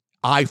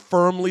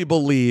firmly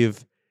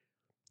believe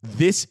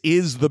this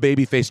is the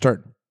babyface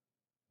turn.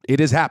 It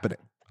is happening.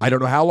 I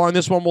don't know how long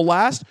this one will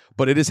last,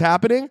 but it is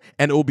happening,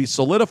 and it will be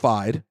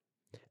solidified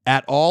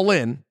at All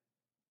In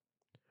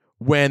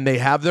when they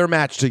have their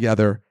match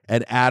together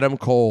and Adam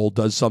Cole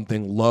does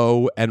something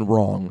low and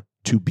wrong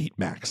to beat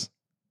Max.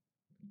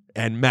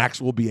 And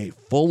Max will be a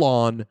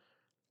full-on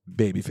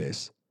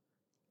babyface.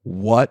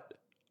 What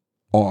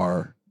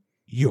are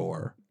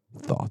your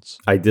thoughts?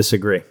 I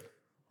disagree.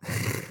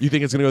 You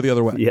think it's going to go the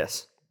other way?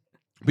 Yes.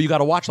 But you got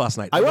to watch last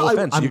night. I'm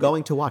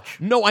going to watch.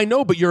 No, I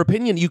know, but your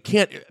opinion, you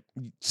can't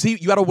see.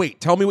 You got to wait.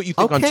 Tell me what you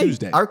think on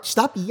Tuesday.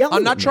 Stop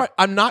yelling.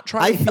 I'm not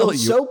trying to bully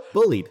you. I feel so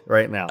bullied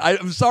right now.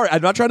 I'm sorry.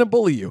 I'm not trying to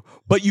bully you,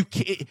 but you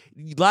can't.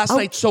 Last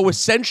night's so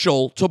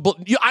essential to.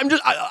 I'm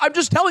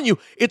just telling you,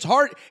 it's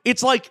hard.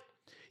 It's like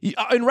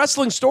in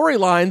wrestling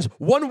storylines,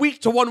 1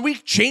 week to 1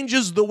 week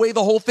changes the way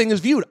the whole thing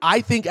is viewed.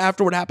 I think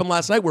after what happened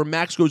last night, where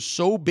Max goes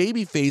so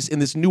babyface in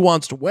this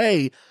nuanced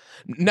way.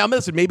 Now,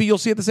 listen, maybe you'll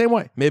see it the same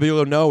way. Maybe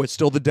you'll go, no, it's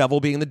still the devil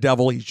being the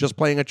devil. He's just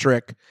playing a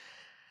trick.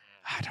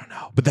 I don't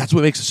know. But that's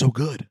what makes it so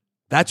good.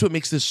 That's what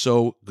makes this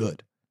so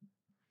good.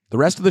 The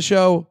rest of the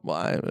show,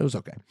 well, it was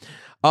okay.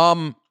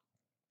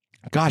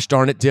 Gosh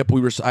darn it, Dip.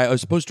 I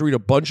was supposed to read a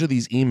bunch of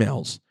these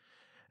emails,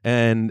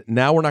 and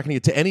now we're not going to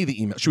get to any of the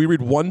emails. Should we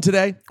read one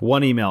today?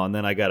 One email, and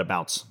then I got to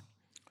bounce.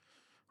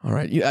 All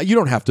right. You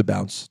don't have to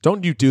bounce.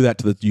 Don't you do that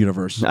to the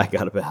universe. I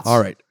got to bounce. All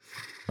right.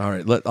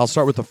 I'll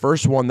start with the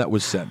first one that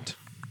was sent.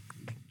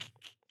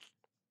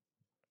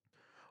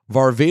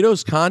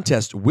 Varvatos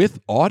contest with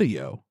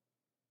audio.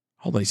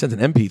 Hold on, he sent an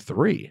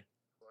MP3.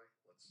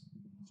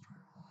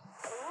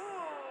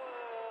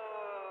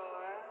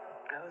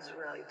 That was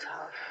really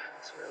tough.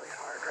 It's really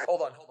hard. Right?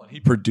 Hold on. He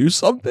produced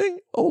something?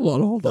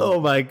 Hold on. Oh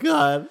my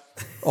God.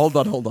 Hold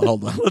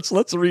on.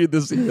 Let's read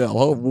this email.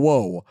 Oh,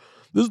 whoa.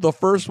 This is the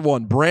first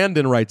one.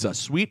 Brandon writes us,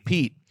 Sweet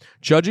Pete,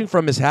 judging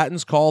from Miss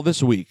Hatton's call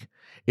this week,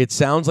 it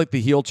sounds like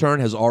the heel turn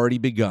has already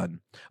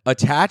begun.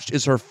 Attached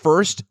is her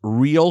first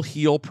real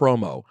heel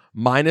promo,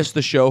 minus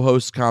the show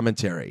host's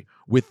commentary.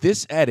 With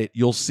this edit,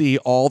 you'll see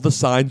all the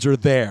signs are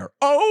there.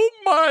 Oh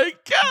my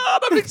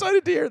God, I'm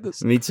excited to hear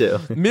this. Me too.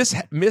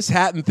 Miss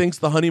Hatton thinks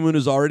the honeymoon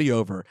is already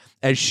over,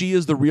 as she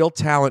is the real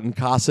talent in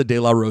Casa de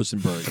la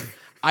Rosenberg.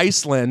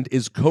 Iceland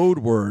is code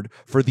word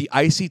for the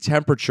icy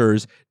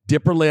temperatures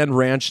Dipperland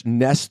Ranch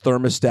Nest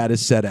thermostat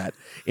is set at.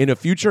 In a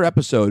future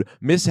episode,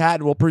 Miss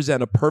Hatton will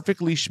present a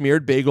perfectly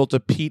smeared bagel to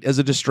Pete as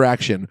a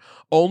distraction,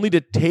 only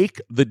to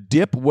take the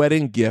Dip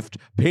wedding gift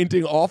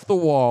painting off the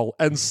wall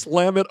and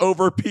slam it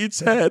over Pete's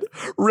head,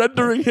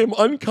 rendering him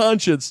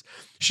unconscious.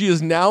 She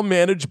is now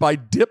managed by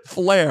Dip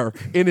Flair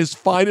in his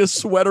finest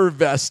sweater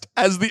vest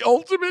as the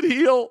ultimate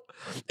heel.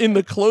 In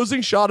the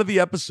closing shot of the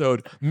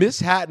episode,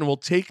 Miss Hatton will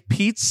take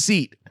Pete's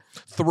seat,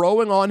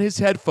 throwing on his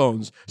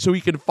headphones so he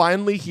can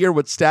finally hear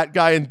what Stat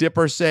Guy and Dip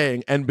are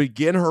saying, and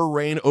begin her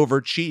reign over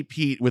Cheap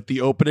Pete with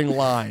the opening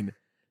line,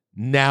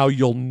 "Now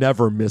you'll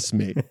never miss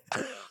me."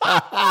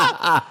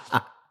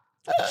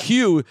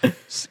 Cue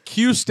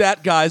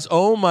Stat Guys,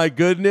 "Oh my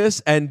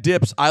goodness," and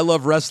Dip's, "I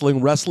love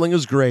wrestling. Wrestling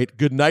is great.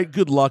 Good night,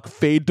 good luck.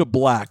 Fade to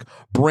black."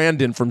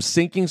 Brandon from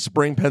Sinking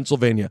Spring,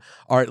 Pennsylvania.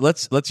 All right,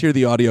 let's hear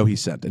the audio he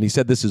sent. And he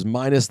said this is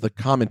minus the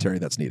commentary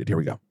that's needed. Here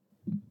we go.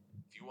 Do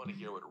you want to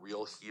hear what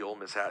real heel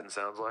Miss Hatton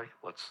sounds like?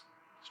 Let's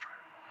try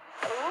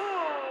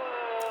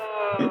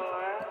it.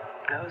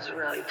 That was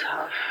really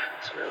tough.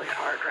 It's really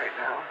hard right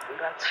now.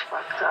 That's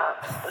fucked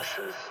up.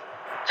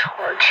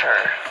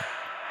 torture.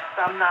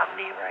 I'm not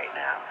me right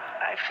now.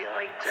 I feel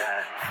like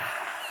death.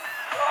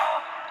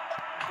 Oh,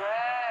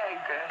 Greg,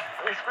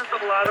 I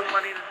spent a lot of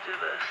money to do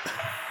this.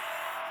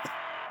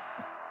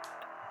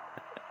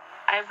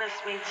 I miss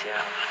me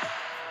too.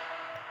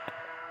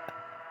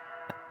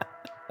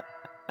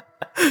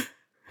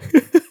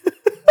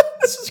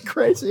 This is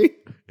crazy.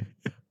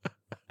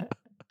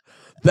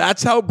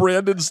 That's how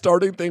Brandon's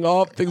starting things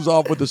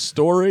off with a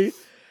story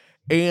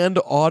and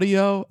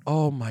audio.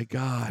 Oh my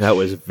gosh. That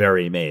was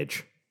very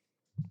mage.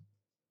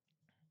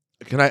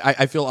 Can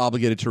I feel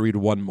obligated to read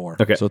one more.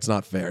 Okay. So it's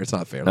not fair.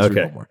 Let's read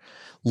one more.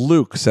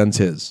 Luke sends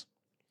his.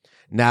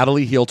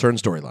 Natalie heel turn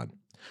storyline.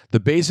 The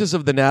basis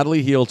of the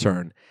Natalie heel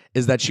turn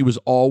is that she was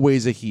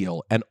always a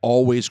heel and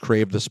always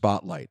craved the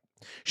spotlight.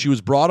 She was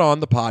brought on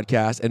the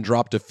podcast and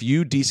dropped a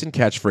few decent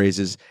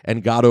catchphrases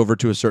and got over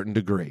to a certain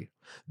degree.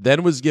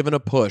 Then was given a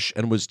push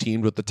and was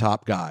teamed with the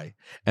top guy.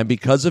 And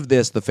because of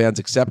this, the fans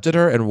accepted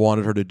her and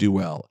wanted her to do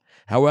well.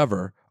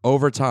 However,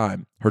 over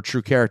time, her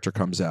true character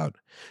comes out.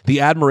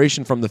 The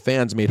admiration from the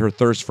fans made her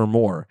thirst for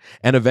more,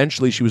 and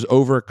eventually she was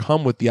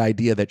overcome with the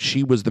idea that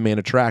she was the main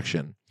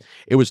attraction.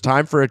 It was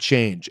time for a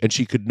change, and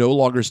she could no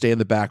longer stay in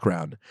the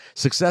background.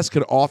 Success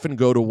can often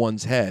go to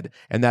one's head,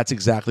 and that's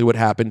exactly what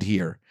happened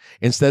here.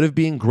 Instead of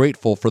being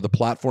grateful for the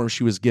platform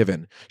she was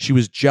given, she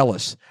was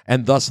jealous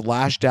and thus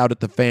lashed out at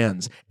the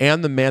fans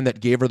and the man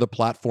that gave her the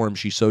platform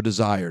she so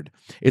desired.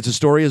 It's a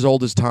story as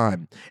old as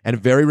time and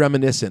very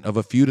reminiscent of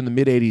a feud in the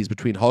mid-'80s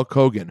between Hulk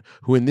Hogan,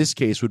 who in this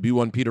case would be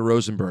one Peter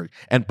Rosenberg,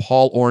 and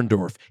Paul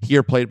Orndorff,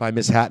 here played by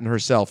Miss Hatton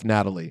herself,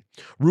 Natalie.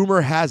 Rumor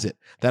has it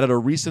that at a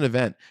recent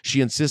event, she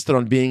insisted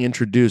on being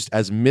introduced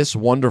as Miss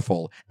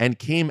Wonderful and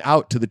came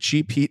out to the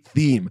Cheap Heat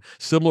theme,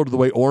 similar to the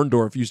way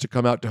Orndorff used to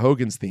come out to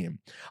Hogan's theme.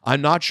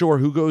 I'm not sure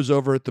who goes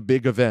over at the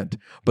big event,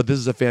 but this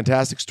is a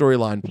fantastic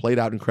storyline played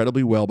out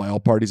incredibly well by all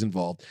parties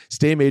involved.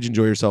 Stay mage,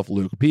 enjoy yourself,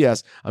 Luke.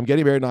 P.S. I'm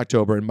getting married in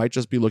October and might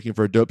just be looking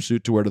for a dope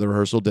suit to wear to the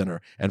rehearsal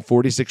dinner, and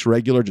 46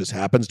 regular just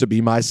happens to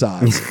be my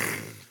size.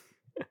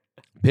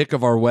 Pick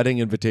of our wedding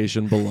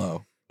invitation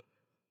below.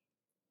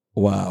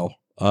 Wow.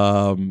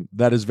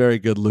 That is very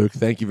good, Luke.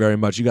 Thank you very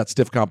much. You got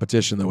stiff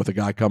competition, though, with a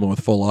guy coming with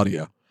full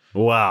audio.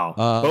 Wow.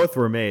 Both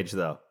were mage,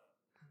 though.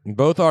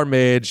 Both are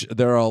mage.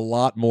 There are a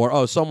lot more.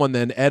 Oh, someone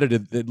then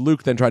edited.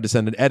 Luke then tried to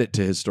send an edit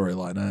to his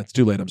storyline. It's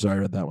too late. I'm sorry.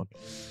 I read that one.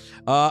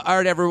 All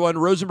right, everyone.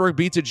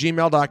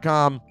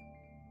 RosenbergBeats@gmail.com.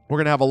 We're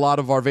going to have a lot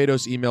of our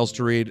Vados emails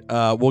to read.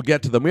 We'll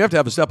get to them. We have to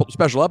have a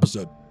special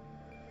episode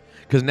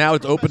because now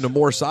it's open to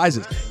more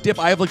sizes. Dip,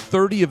 I have like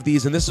 30 of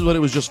these, and this is when it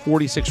was just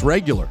 46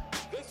 regular.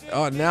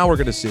 Now we're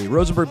going to see.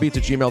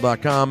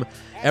 RosenbergBeats@gmail.com.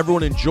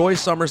 Everyone enjoy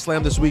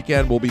SummerSlam this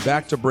weekend. We'll be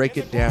back to break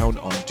it down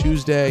on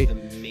Tuesday.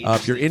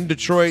 If you're in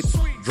Detroit,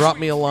 drop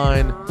me a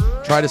line.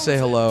 Try to say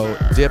hello.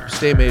 Dip,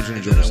 stay mage, and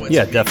enjoy yourself.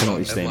 Yeah,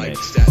 definitely stay mage.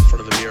 Sat in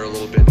front of the mirror a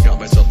little bit and got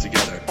myself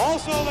together.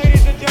 Also,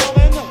 ladies and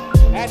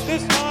gentlemen, at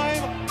this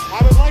time, I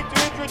would like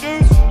to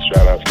introduce...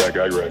 Shout out to that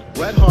guy, Greg.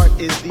 Bret Hart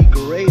is the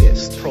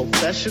greatest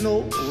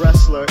professional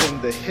wrestler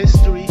in the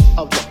history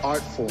of the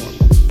art form.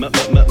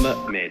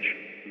 Mage.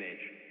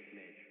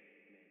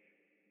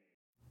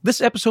 This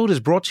episode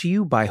is brought to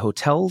you by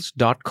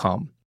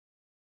Hotels.com.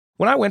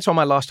 When I went on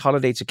my last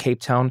holiday to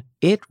Cape Town,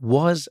 it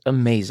was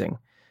amazing.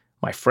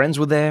 My friends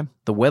were there,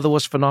 the weather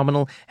was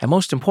phenomenal, and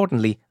most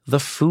importantly, the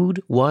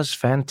food was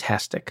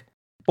fantastic.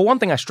 But one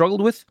thing I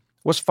struggled with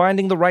was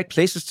finding the right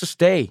places to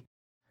stay.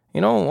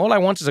 You know, all I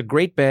want is a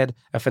great bed,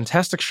 a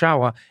fantastic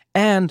shower,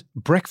 and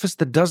breakfast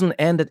that doesn't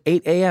end at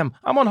 8 a.m.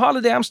 I'm on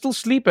holiday, I'm still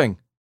sleeping.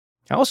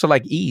 I also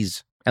like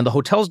ease, and the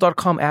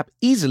Hotels.com app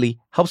easily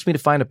helps me to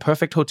find a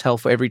perfect hotel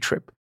for every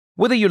trip.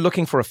 Whether you're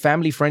looking for a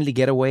family-friendly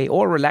getaway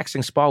or a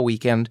relaxing spa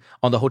weekend,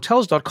 on the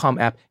Hotels.com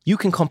app, you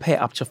can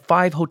compare up to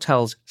 5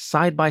 hotels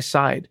side by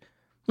side.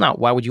 Now,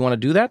 why would you want to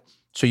do that?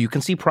 So you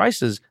can see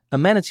prices,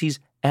 amenities,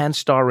 and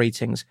star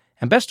ratings.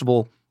 And best of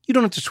all, you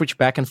don't have to switch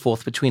back and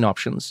forth between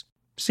options.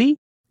 See?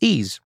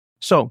 Ease.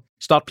 So,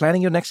 start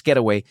planning your next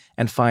getaway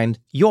and find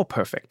your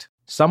perfect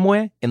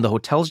somewhere in the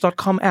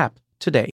Hotels.com app today.